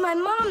fair. It was my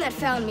mom that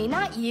found me,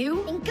 not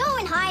you. Then go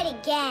and hide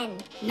again.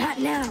 Not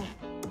now.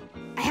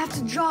 I have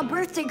to draw a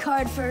birthday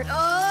card for...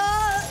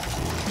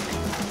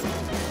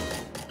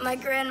 my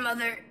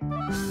grandmother.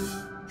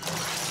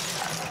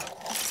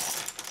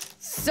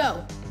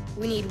 So,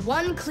 we need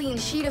one clean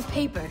sheet of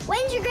paper.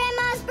 When's your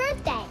grandma's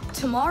birthday?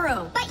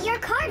 Tomorrow. But your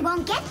card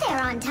won't get there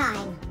on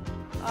time.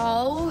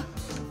 Oh,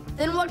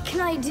 then what can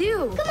I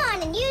do? Come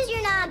on and use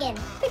your noggin.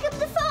 Pick up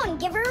the phone,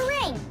 give her a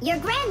ring. Your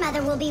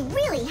grandmother will be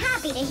really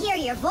happy to hear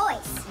your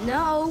voice.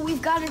 No,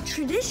 we've got a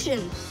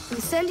tradition. We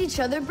send each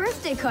other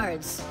birthday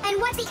cards.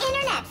 And what's the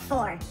internet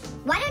for?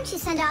 Why don't you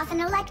send off an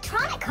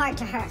electronic card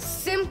to her?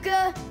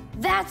 Simka,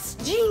 that's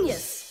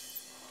genius.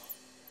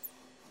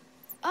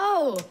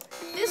 Oh,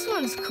 this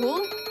one's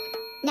cool.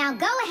 Now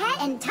go ahead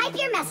and type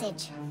your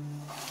message.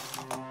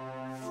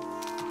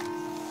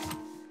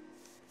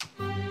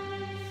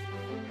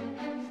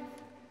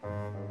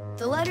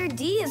 The letter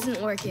D isn't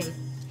working.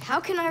 How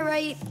can I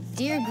write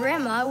Dear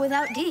Grandma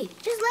without D?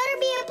 Just let her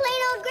be a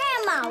plain old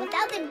grandma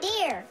without the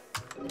deer.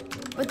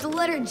 But the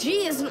letter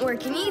G isn't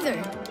working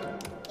either.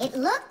 It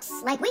looks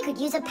like we could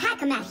use a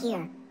pack-a-mat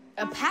here.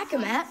 A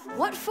pack-a-mat?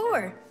 What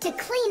for? To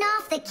clean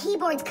off the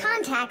keyboard's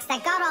contacts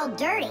that got all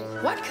dirty.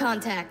 What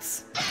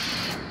contacts?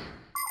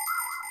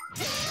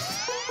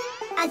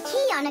 A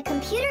key on a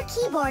computer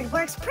keyboard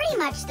works pretty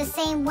much the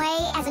same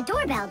way as a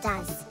doorbell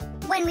does.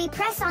 When we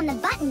press on the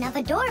button of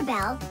a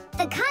doorbell,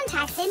 the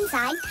contacts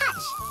inside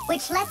touch,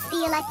 which lets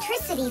the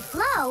electricity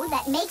flow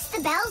that makes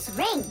the bells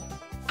ring.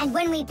 And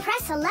when we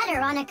press a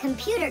letter on a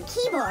computer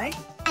keyboard,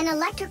 an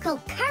electrical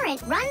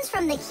current runs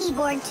from the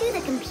keyboard to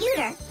the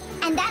computer,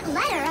 and that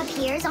letter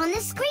appears on the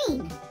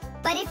screen.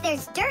 But if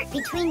there's dirt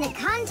between the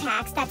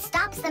contacts that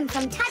stops them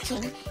from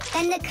touching,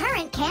 then the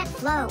current can't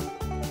flow.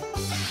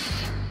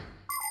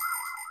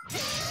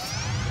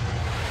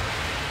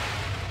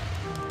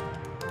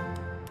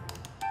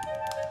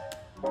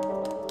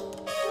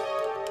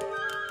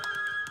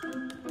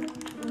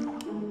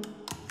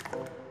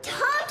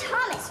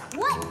 Thomas,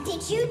 what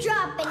did you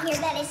drop in here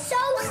that is so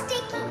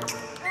sticky?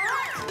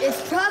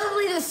 It's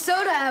probably the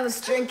soda I was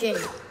drinking.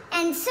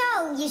 And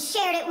so, you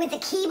shared it with the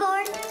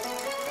keyboard?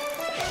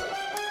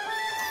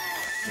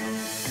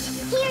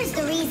 Here's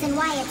the reason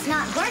why it's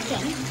not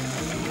working.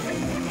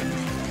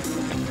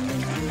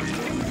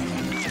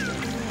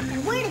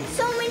 Where did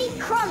so many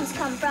crumbs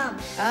come from?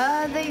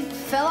 They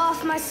fell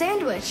off my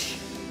sandwich.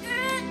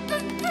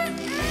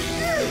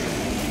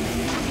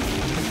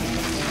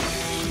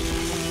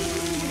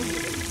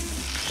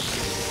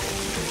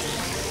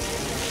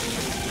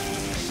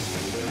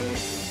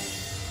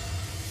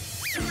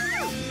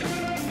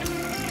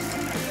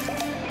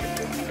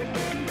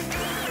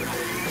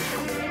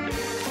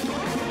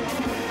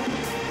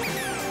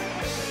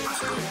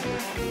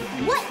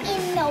 What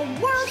in the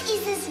world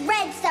is this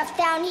red stuff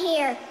down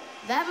here?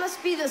 That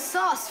must be the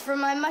sauce for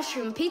my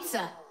mushroom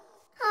pizza.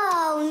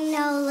 Oh,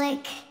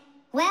 Nolik.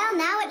 Well,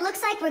 now it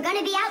looks like we're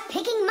gonna be out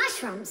picking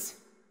mushrooms.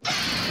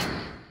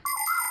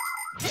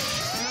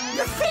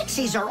 The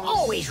Fixies are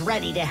always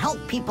ready to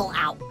help people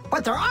out,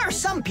 but there are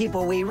some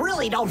people we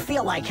really don't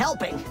feel like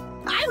helping.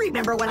 I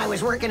remember when I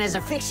was working as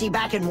a Fixie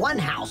back in one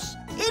house.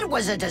 It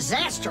was a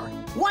disaster.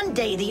 One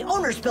day, the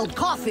owner spilled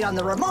coffee on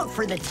the remote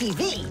for the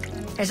TV.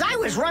 As I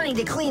was running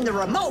to clean the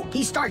remote,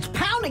 he starts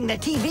pounding the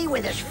TV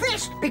with his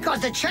fist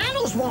because the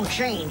channels won't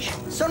change.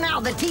 So now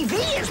the TV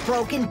is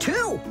broken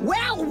too.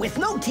 Well, with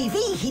no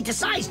TV, he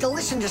decides to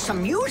listen to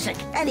some music,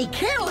 and he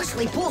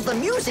carelessly pulls the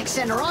music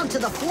center onto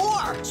the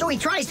floor. So he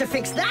tries to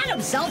fix that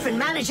himself and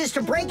manages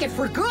to break it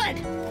for good.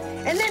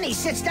 And then he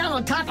sits down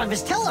on top of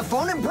his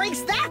telephone and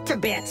breaks that to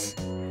bits.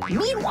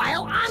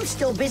 Meanwhile, I'm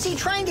still busy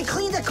trying to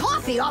clean the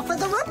coffee off of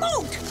the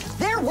remote.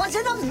 There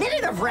wasn't a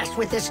minute of rest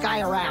with this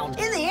guy around.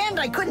 In the end,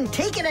 I couldn't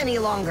take it any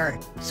longer.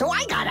 So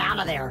I got out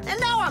of there, and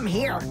now I'm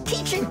here,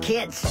 teaching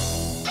kids.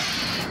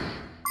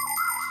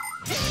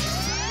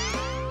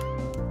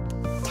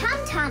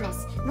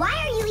 Thomas, why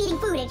are you eating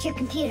food at your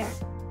computer?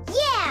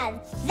 Yeah,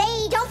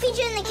 they don't feed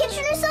you in the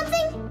kitchen or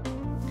something?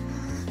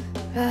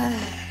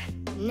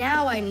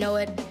 Now I know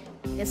it.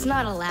 It's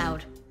not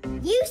allowed.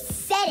 You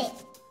said it.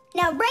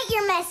 Now write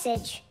your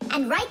message.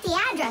 And write the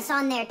address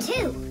on there,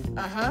 too.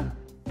 Uh-huh.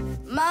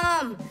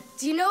 Mom,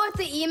 do you know what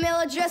the email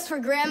address for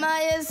Grandma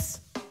is?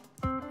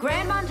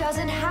 Grandma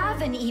doesn't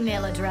have an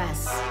email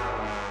address.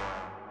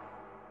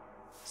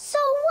 So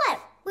what?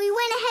 We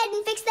went ahead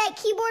and fixed that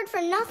keyboard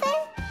for nothing?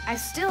 I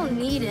still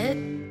need it.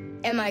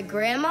 Am I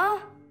Grandma?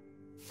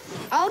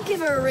 I'll give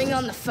her a ring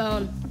on the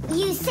phone.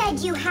 You said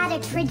you had a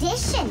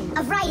tradition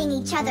of writing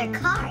each other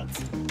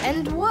cards.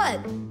 And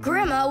what?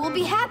 Grandma will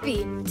be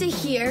happy to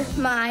hear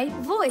my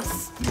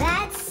voice.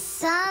 That's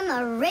some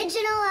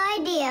original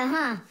idea,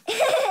 huh?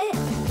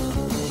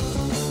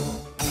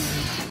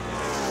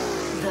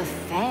 The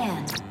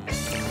fan.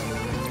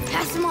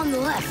 Pass him on the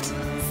left.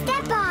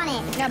 Step on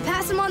it. Now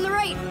pass him on the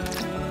right.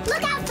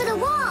 Look out for the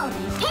wall.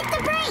 Hit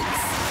the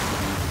brakes.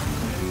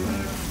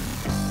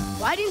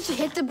 Why didn't you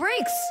hit the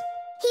brakes?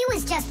 He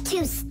was just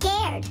too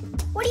scared.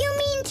 What do you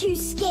mean too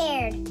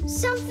scared?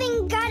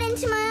 Something got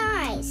into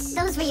my eyes.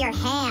 Those were your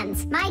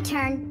hands. My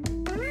turn.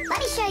 Let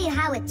me show you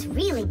how it's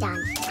really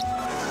done.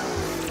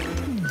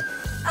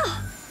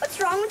 Oh, what's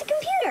wrong with the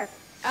computer?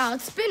 Oh,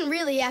 it's been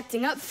really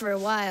acting up for a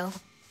while.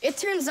 It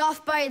turns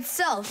off by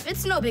itself.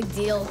 It's no big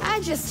deal. I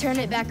just turn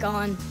it back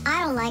on.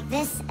 I don't like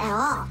this at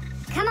all.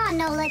 Come on,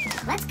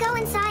 Nolik. Let's go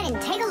inside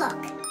and take a look.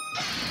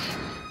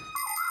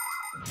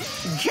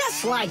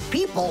 Just like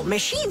people,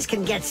 machines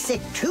can get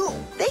sick too.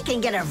 They can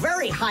get a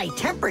very high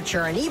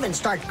temperature and even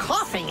start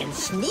coughing and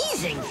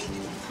sneezing.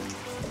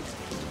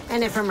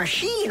 And if a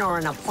machine or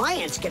an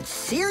appliance gets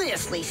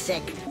seriously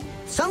sick,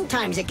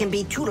 sometimes it can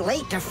be too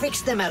late to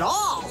fix them at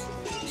all.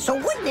 So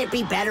wouldn't it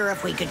be better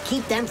if we could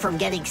keep them from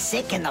getting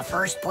sick in the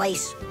first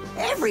place?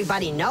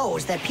 Everybody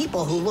knows that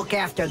people who look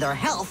after their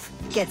health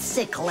get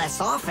sick less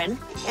often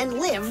and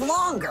live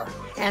longer.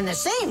 And the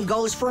same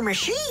goes for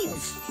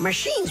machines.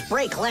 Machines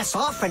break less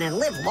often and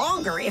live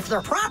longer if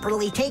they're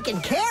properly taken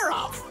care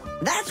of.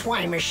 That's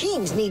why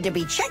machines need to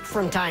be checked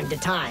from time to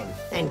time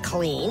and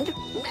cleaned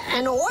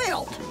and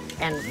oiled.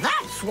 And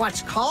that's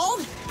what's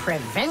called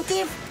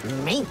preventive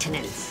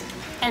maintenance.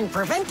 And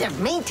preventive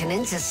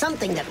maintenance is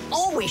something that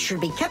always should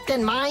be kept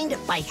in mind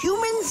by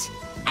humans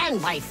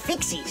and by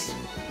Fixies.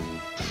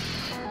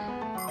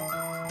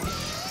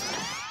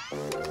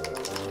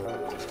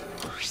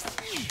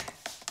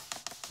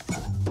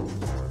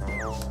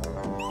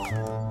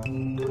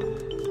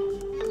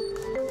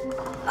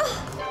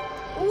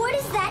 What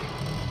is that?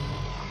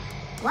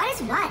 What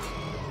is what?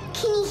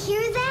 Can you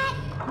hear that?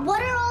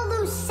 What are all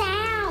those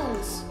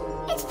sounds?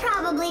 It's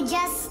probably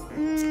just,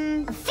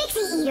 a Fixie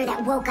eater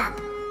that woke up.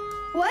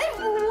 What?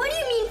 What do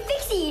you mean,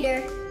 Fixie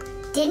eater?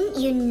 Didn't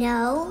you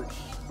know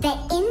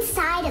that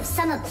inside of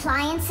some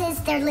appliances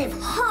there live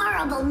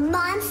horrible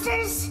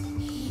monsters?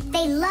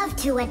 They love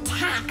to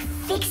attack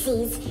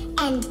Fixies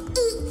and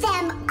eat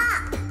them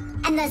up.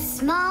 And the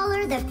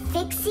smaller the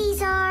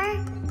Fixies are,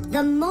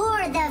 the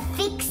more the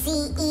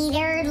Fixie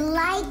eater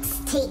likes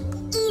to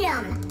eat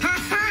them. Ha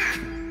ha!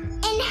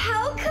 And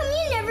how come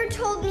you never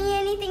told me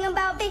anything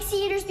about Fixie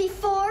eaters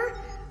before?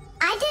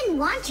 I didn't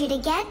want you to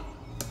get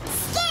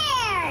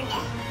scared!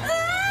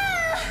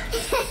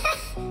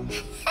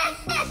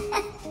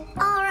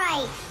 All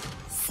right,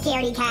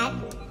 scaredy cat,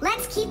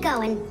 let's keep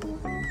going.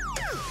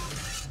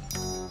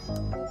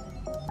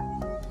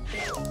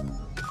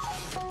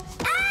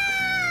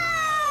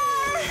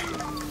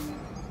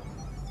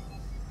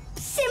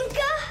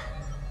 Simka,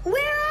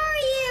 where are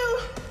you?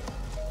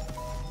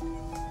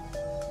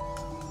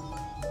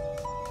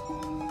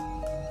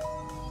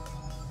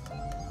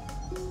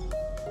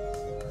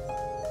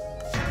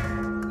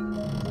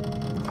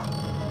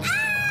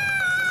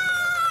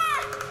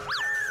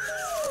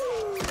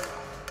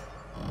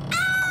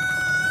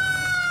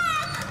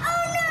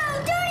 Oh no,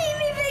 don't eat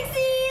me,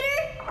 Fixie eater!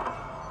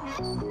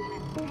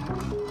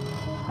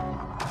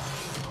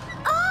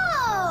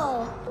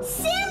 Oh,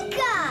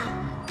 Simka!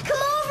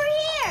 Come over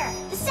here!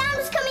 The sound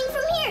was coming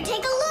from here.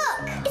 Take a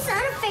look. It's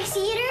not a Fixie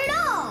eater at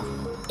all.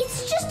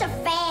 It's just a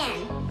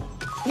fan.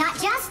 Not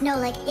just,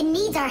 Nolik, it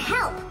needs our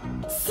help.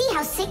 See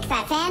how sick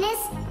that fan is?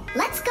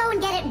 Let's go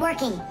and get it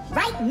working,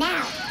 right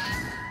now.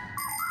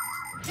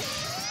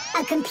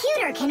 A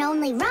computer can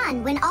only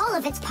run when all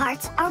of its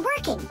parts are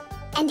working.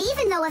 And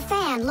even though a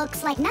fan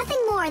looks like nothing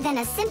more than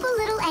a simple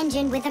little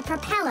engine with a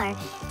propeller,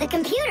 the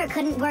computer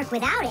couldn't work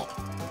without it.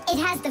 It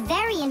has the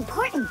very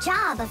important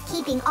job of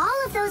keeping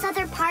all of those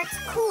other parts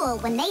cool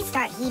when they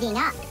start heating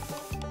up.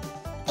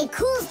 It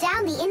cools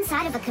down the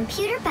inside of a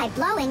computer by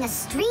blowing a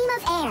stream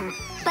of air.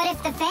 But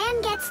if the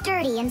fan gets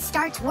dirty and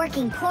starts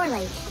working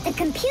poorly, the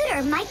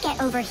computer might get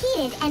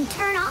overheated and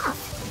turn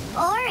off.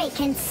 Or it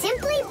can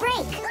simply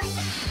break.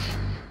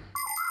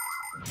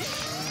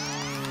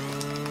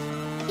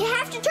 You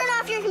have to turn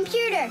off your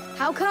computer.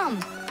 How come?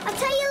 I'll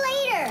tell you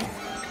later.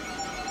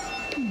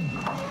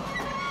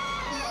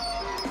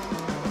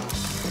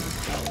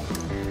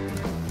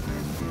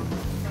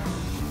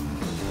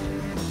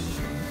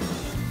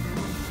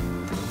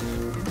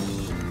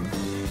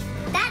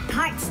 That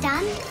part's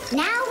done.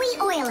 Now we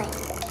oil it.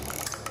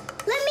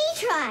 Let me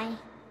try.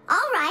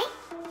 All right.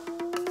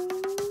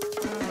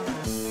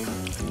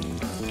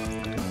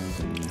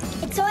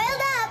 It's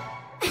oiled up.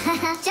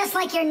 Just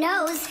like your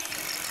nose.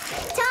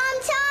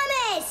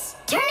 Thomas!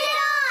 Turn it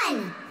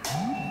on!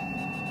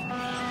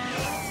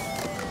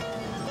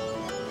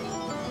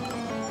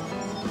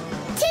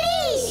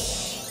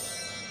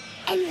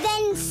 And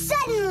then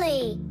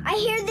suddenly, I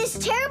hear this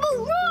terrible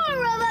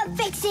roar of a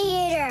Fixie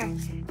eater.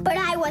 But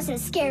I wasn't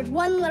scared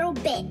one little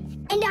bit.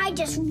 And I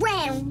just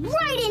ran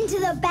right into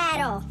the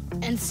battle.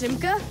 And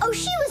Simka? Oh,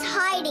 she was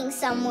hiding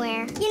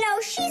somewhere. You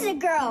know, she's a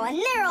girl, and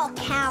they're all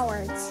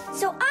cowards.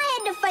 So I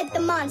had to fight the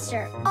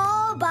monster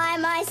all by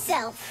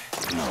myself.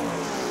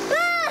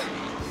 Ah!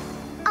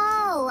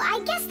 Oh, I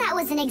guess that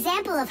was an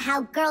example of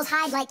how girls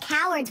hide like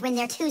cowards when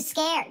they're too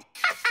scared.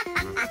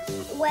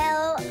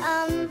 Well,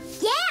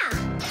 yeah.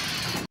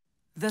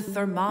 The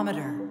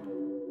thermometer.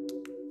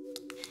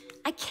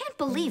 I can't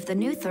believe the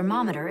new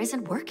thermometer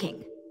isn't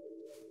working.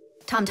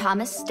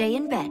 Thomas, stay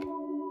in bed.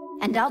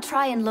 And I'll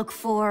try and look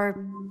for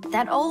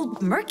that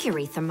old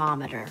mercury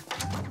thermometer.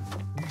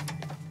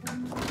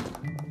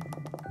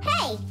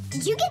 Hey,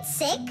 did you get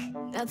sick?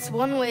 That's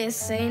one way of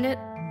saying it.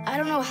 I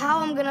don't know how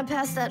I'm gonna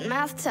pass that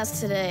math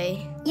test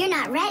today. You're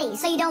not ready,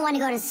 so you don't want to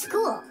go to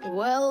school.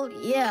 Well,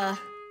 yeah.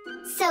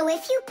 So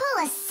if you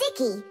pull a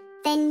sickie,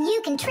 then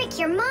you can trick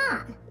your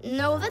mom.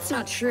 No, that's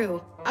not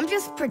true. I'm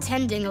just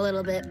pretending a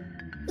little bit.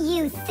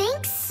 You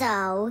think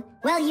so?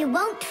 Well, you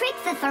won't trick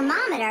the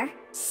thermometer.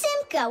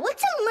 Simka,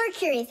 what's a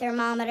mercury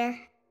thermometer?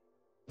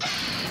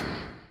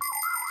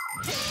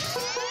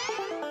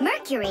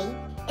 Mercury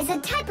is a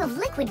type of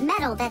liquid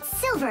metal that's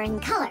silver in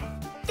color.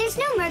 There's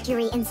no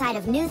mercury inside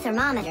of new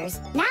thermometers.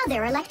 Now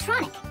they're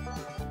electronic.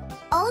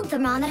 Old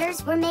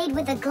thermometers were made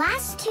with a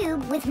glass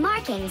tube with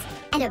markings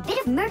and a bit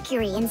of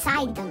mercury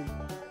inside them.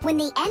 When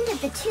the end of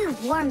the tube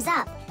warms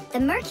up, the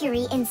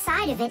mercury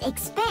inside of it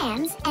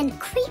expands and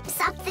creeps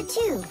up the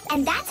tube.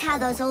 And that's how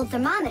those old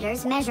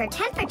thermometers measure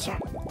temperature.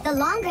 The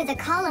longer the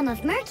column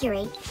of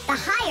mercury, the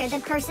higher the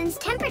person's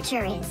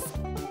temperature is.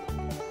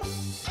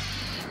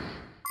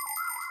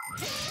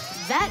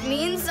 That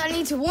means I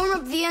need to warm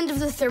up the end of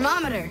the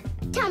thermometer.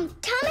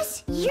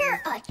 Thomas,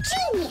 you're a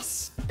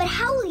genius. But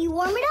how will you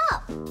warm it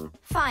up?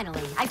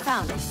 Finally, I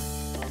found it.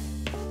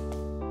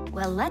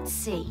 Well, let's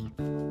see.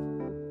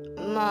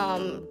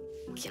 Mom,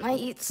 can I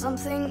eat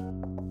something?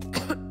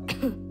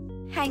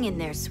 Hang in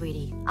there,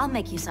 sweetie. I'll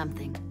make you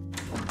something.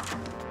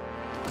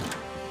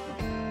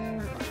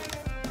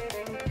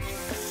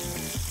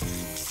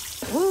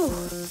 Ooh,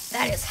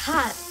 that is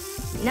hot.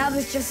 Now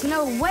there's just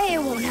no way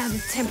it won't have a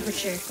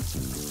temperature.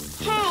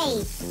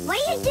 Hey, what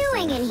are you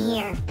doing in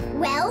here?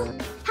 Well,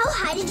 how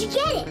high did you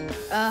get it?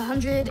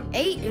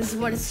 108 is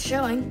what it's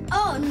showing.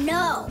 Oh,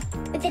 no.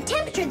 With a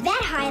temperature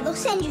that high, they'll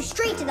send you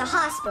straight to the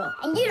hospital.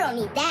 And you don't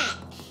need that.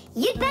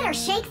 You'd better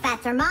shake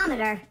that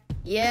thermometer.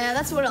 Yeah,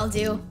 that's what I'll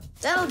do.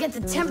 That'll get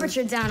the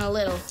temperature down a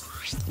little.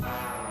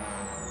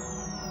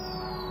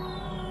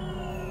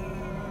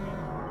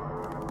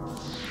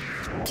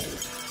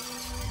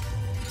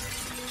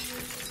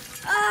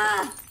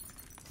 Ah!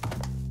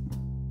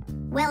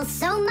 Well,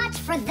 so much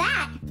for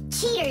that.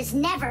 Cheaters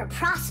never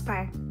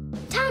prosper.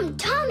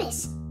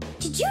 Thomas,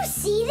 did you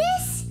see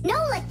this?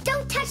 Nolik,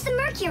 don't touch the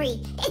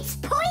mercury. It's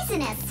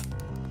poisonous.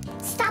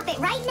 Stop it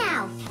right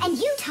now. And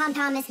you,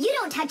 Thomas, you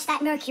don't touch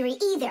that mercury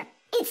either.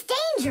 It's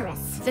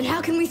dangerous. Then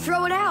how can we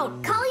throw it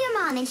out? Call your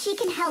mom and she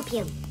can help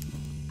you.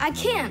 I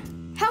can't.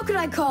 How could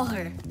I call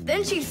her?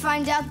 Then she'd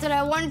find out that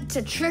I wanted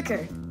to trick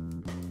her.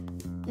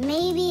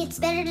 Maybe it's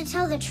better to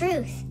tell the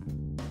truth.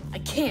 I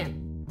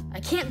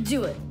can't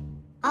do it.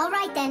 All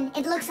right, then.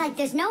 It looks like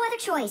there's no other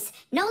choice.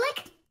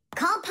 Nolik,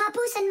 call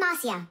Papoose and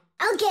Masya.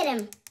 I'll get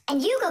him.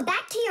 And you go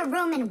back to your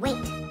room and wait.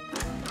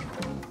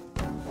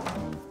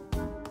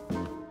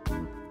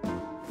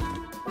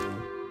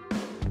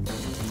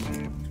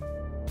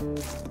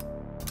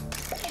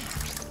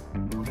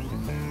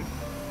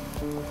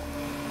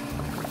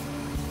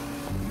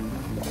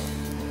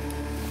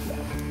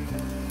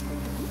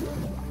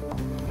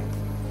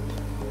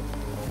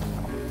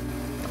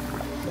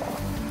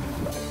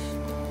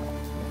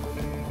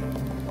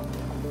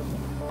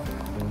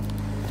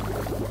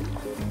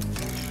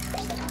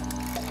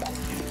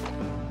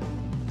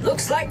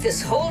 Looks like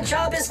this whole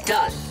job is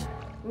done.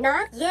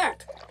 Not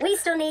yet. We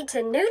still need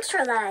to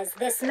neutralize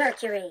this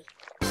mercury.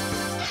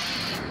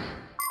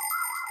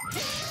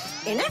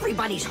 In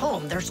everybody's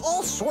home, there's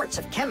all sorts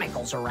of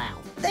chemicals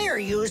around. They are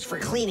used for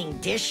cleaning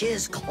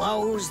dishes,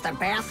 clothes, the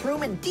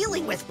bathroom, and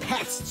dealing with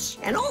pests.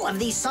 And all of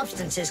these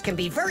substances can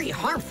be very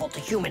harmful to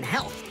human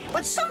health.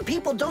 But some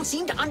people don't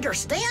seem to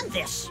understand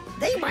this.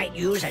 They might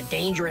use a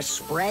dangerous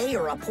spray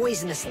or a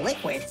poisonous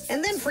liquid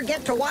and then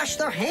forget to wash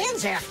their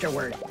hands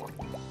afterward.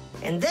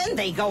 And then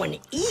they go and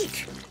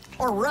eat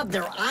or rub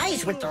their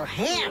eyes with their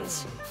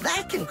hands.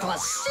 That can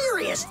cause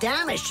serious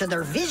damage to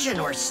their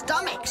vision or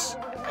stomachs.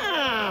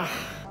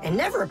 And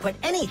never put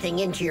anything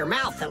into your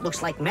mouth that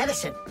looks like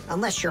medicine,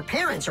 unless your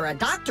parents or a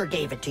doctor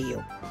gave it to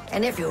you.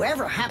 And if you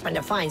ever happen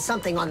to find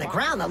something on the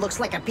ground that looks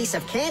like a piece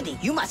of candy,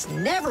 you must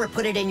never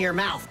put it in your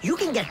mouth. You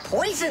can get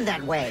poisoned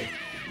that way.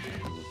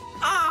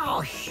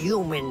 Oh,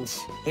 humans.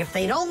 If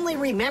they'd only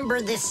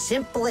remember this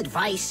simple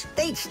advice,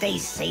 they'd stay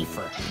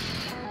safer.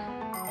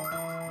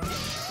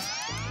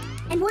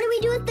 And what do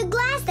we do with the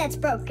glass that's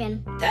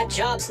broken? That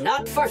job's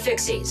not for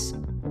Fixies.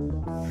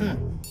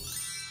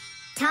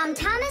 Tom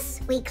Thomas,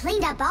 we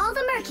cleaned up all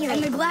the mercury.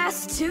 And the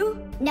glass, too?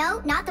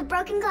 No, not the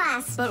broken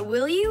glass. But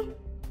will you?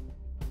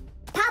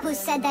 Pabu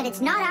said that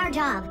it's not our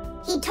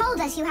job. He told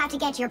us you have to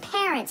get your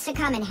parents to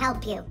come and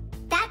help you.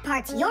 That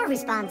part's your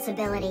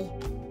responsibility.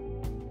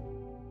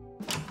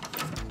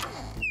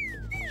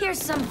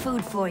 Here's some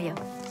food for you.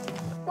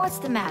 What's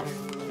the matter?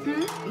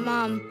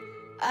 Mom,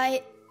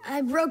 I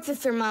broke the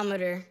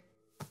thermometer.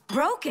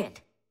 Broke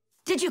it?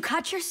 Did you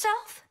cut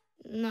yourself?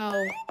 No,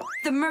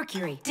 The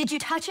mercury, did you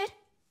touch it?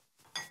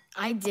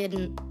 I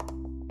didn't.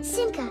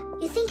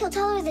 Simka, you think he'll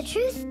tell her the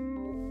truth?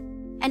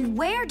 And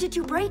where did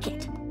you break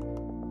it?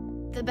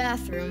 The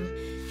bathroom.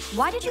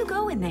 Why did you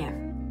go in there?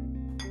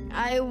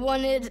 I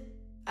wanted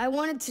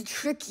to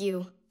trick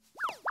you.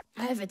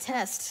 I have a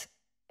test,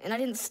 and I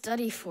didn't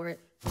study for it.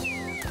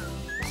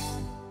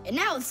 And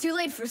now it's too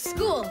late for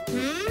school,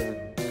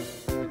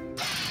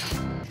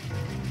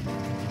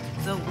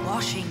 The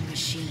washing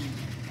machine.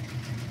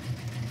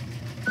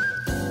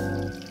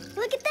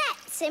 Look at that,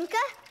 Simka.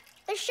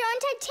 They're showing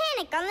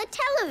Titanic on the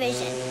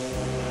television.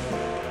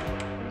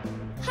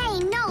 Hey,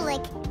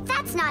 Nolik,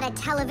 that's not a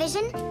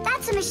television.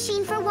 That's a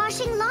machine for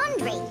washing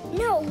laundry.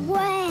 No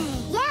way.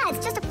 Yeah,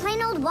 it's just a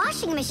plain old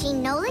washing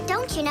machine, Nolik,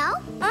 don't you know?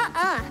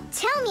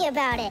 Tell me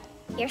about it.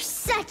 You're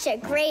such a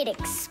great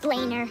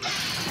explainer.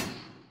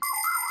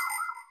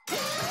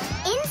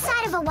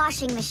 Inside of a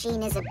washing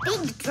machine is a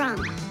big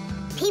drum.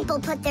 People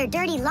put their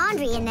dirty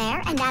laundry in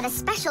there and add a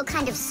special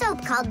kind of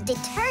soap called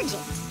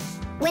detergent.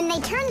 When they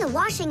turn the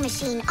washing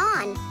machine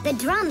on, the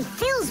drum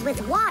fills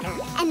with water,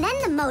 and then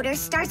the motor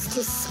starts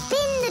to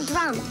spin the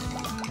drum.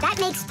 That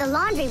makes the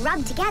laundry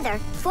rub together,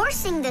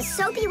 forcing the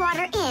soapy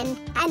water in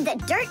and the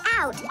dirt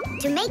out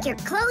to make your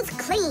clothes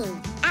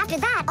clean. After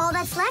that, all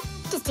that's left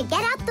is to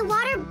get out the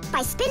water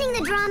by spinning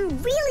the drum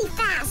really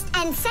fast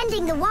and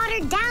sending the water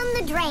down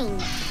the drain.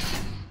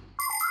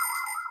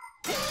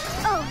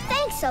 Oh,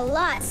 thanks a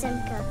lot,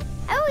 Simka.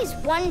 I always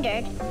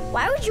wondered,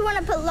 why would you want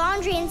to put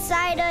laundry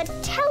inside a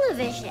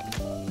television?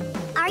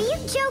 Are you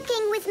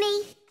joking with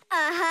me?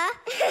 Uh-huh.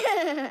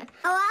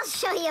 Oh, I'll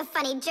show you a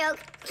funny joke.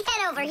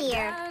 Get over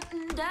here.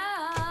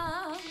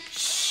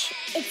 Shh,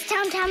 it's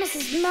Tom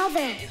Thomas's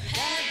mother.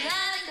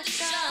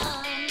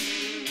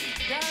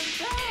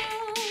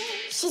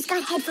 She's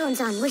got headphones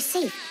on. We're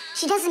safe.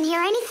 She doesn't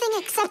hear anything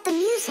except the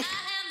music.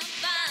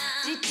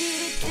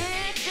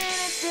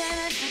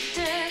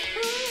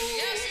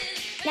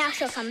 Now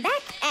she'll come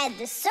back, add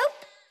the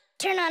soap,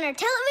 turn on her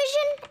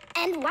television,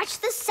 and watch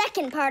the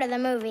second part of the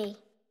movie.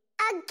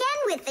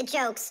 Again with the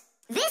jokes.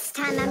 This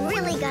time I'm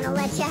really gonna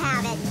let you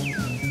have it.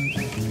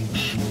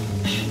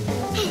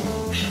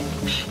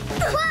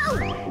 Whoa!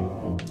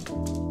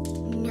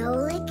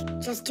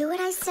 Nolik, just do what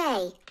I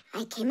say.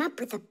 I came up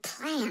with a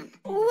plan.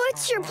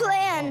 What's your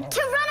plan?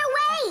 To run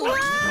away!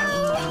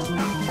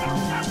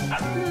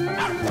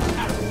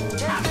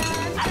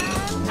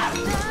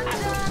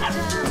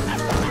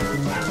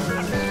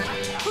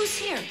 Who's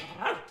here?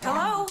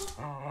 Hello?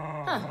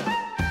 Huh.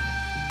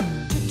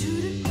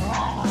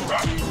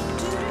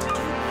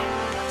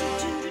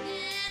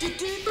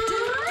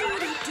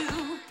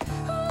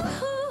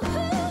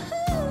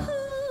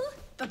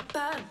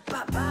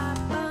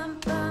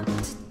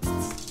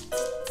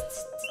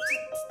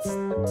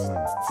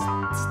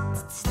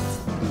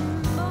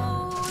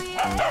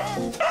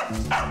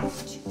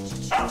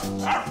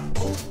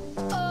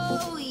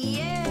 Oh,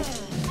 yeah.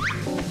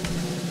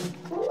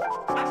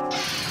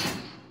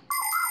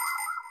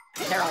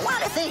 There are a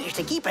lot of things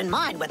to keep in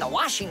mind with a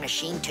washing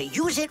machine to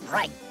use it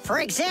right. For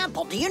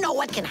example, do you know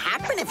what can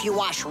happen if you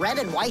wash red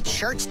and white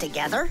shirts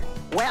together?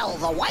 Well,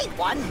 the white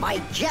one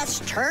might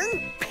just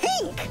turn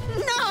pink.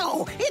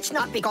 No, it's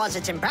not because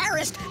it's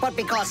embarrassed, but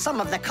because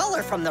some of the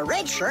color from the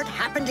red shirt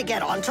happened to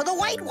get onto the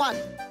white one.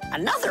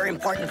 Another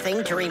important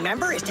thing to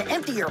remember is to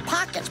empty your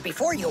pockets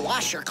before you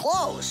wash your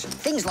clothes.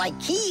 Things like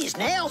keys,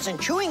 nails, and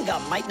chewing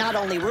gum might not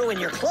only ruin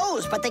your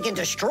clothes, but they can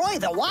destroy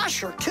the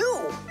washer,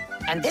 too.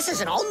 And this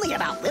isn't only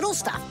about little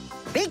stuff.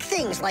 Big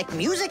things like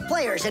music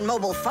players and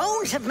mobile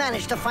phones have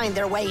managed to find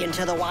their way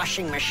into the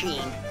washing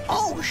machine.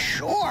 Oh,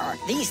 sure,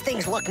 these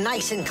things look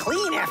nice and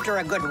clean after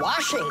a good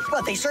washing,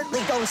 but they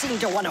certainly don't seem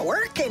to want to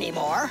work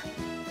anymore.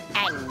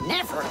 And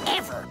never,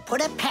 ever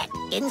put a pet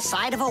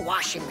inside of a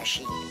washing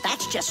machine.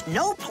 That's just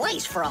no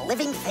place for a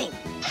living thing.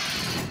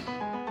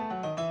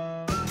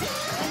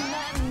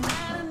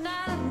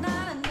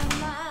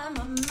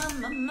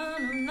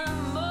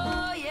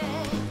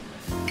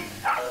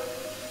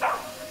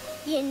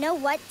 You know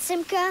what,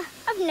 Simka?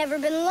 I've never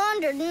been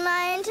laundered in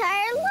my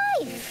entire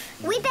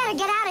life. We better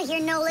get out of here,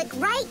 Nolik,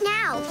 right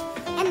now.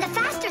 And the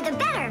faster, the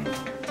better.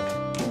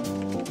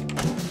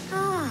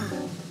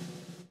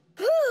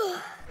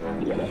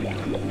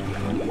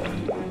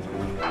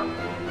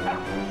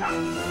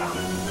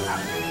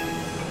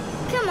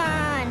 Come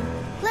on,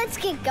 let's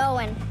get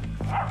going.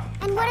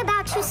 And what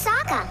about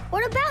Chewsocka?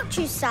 What about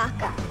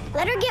Chewsocka?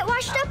 Let her get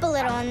washed up a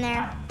little in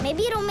there.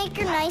 Maybe it'll make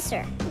her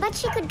nicer. But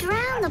she could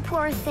drown, the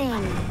poor thing.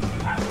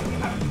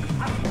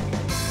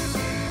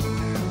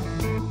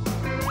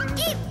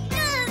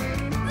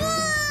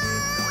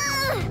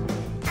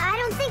 I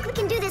don't think we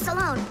can do this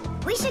alone.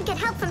 We should get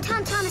help from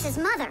Thomas's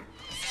mother.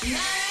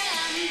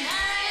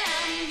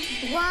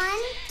 1,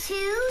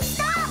 2,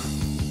 stop!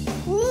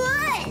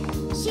 What?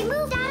 She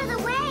moved out of the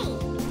way.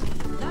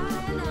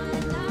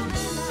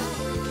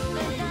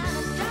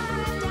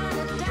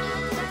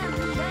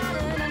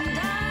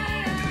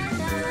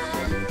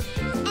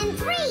 And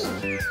 3.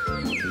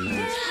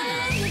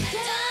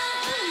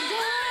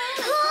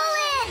 Pull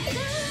it!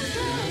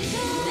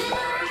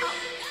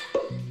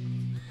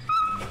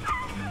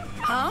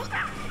 Huh?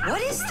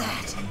 What is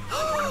that?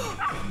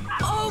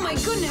 Oh, my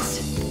goodness!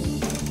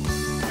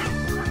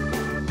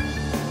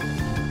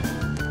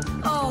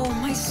 Oh,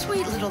 my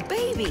sweet little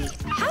baby.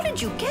 How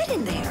did you get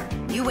in there?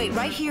 You wait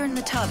right here in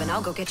the tub and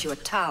I'll go get you a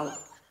towel.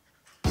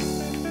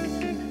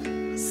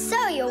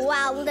 So, you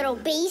wild little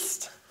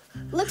beast.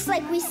 Looks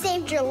like we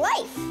saved your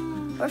life.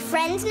 We're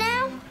friends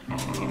now?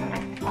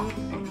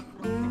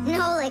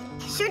 Nolik,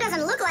 sure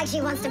doesn't look like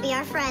she wants to be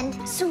our friend.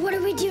 So what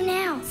do we do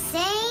now?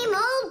 Same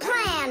old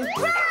plan.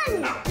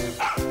 Run!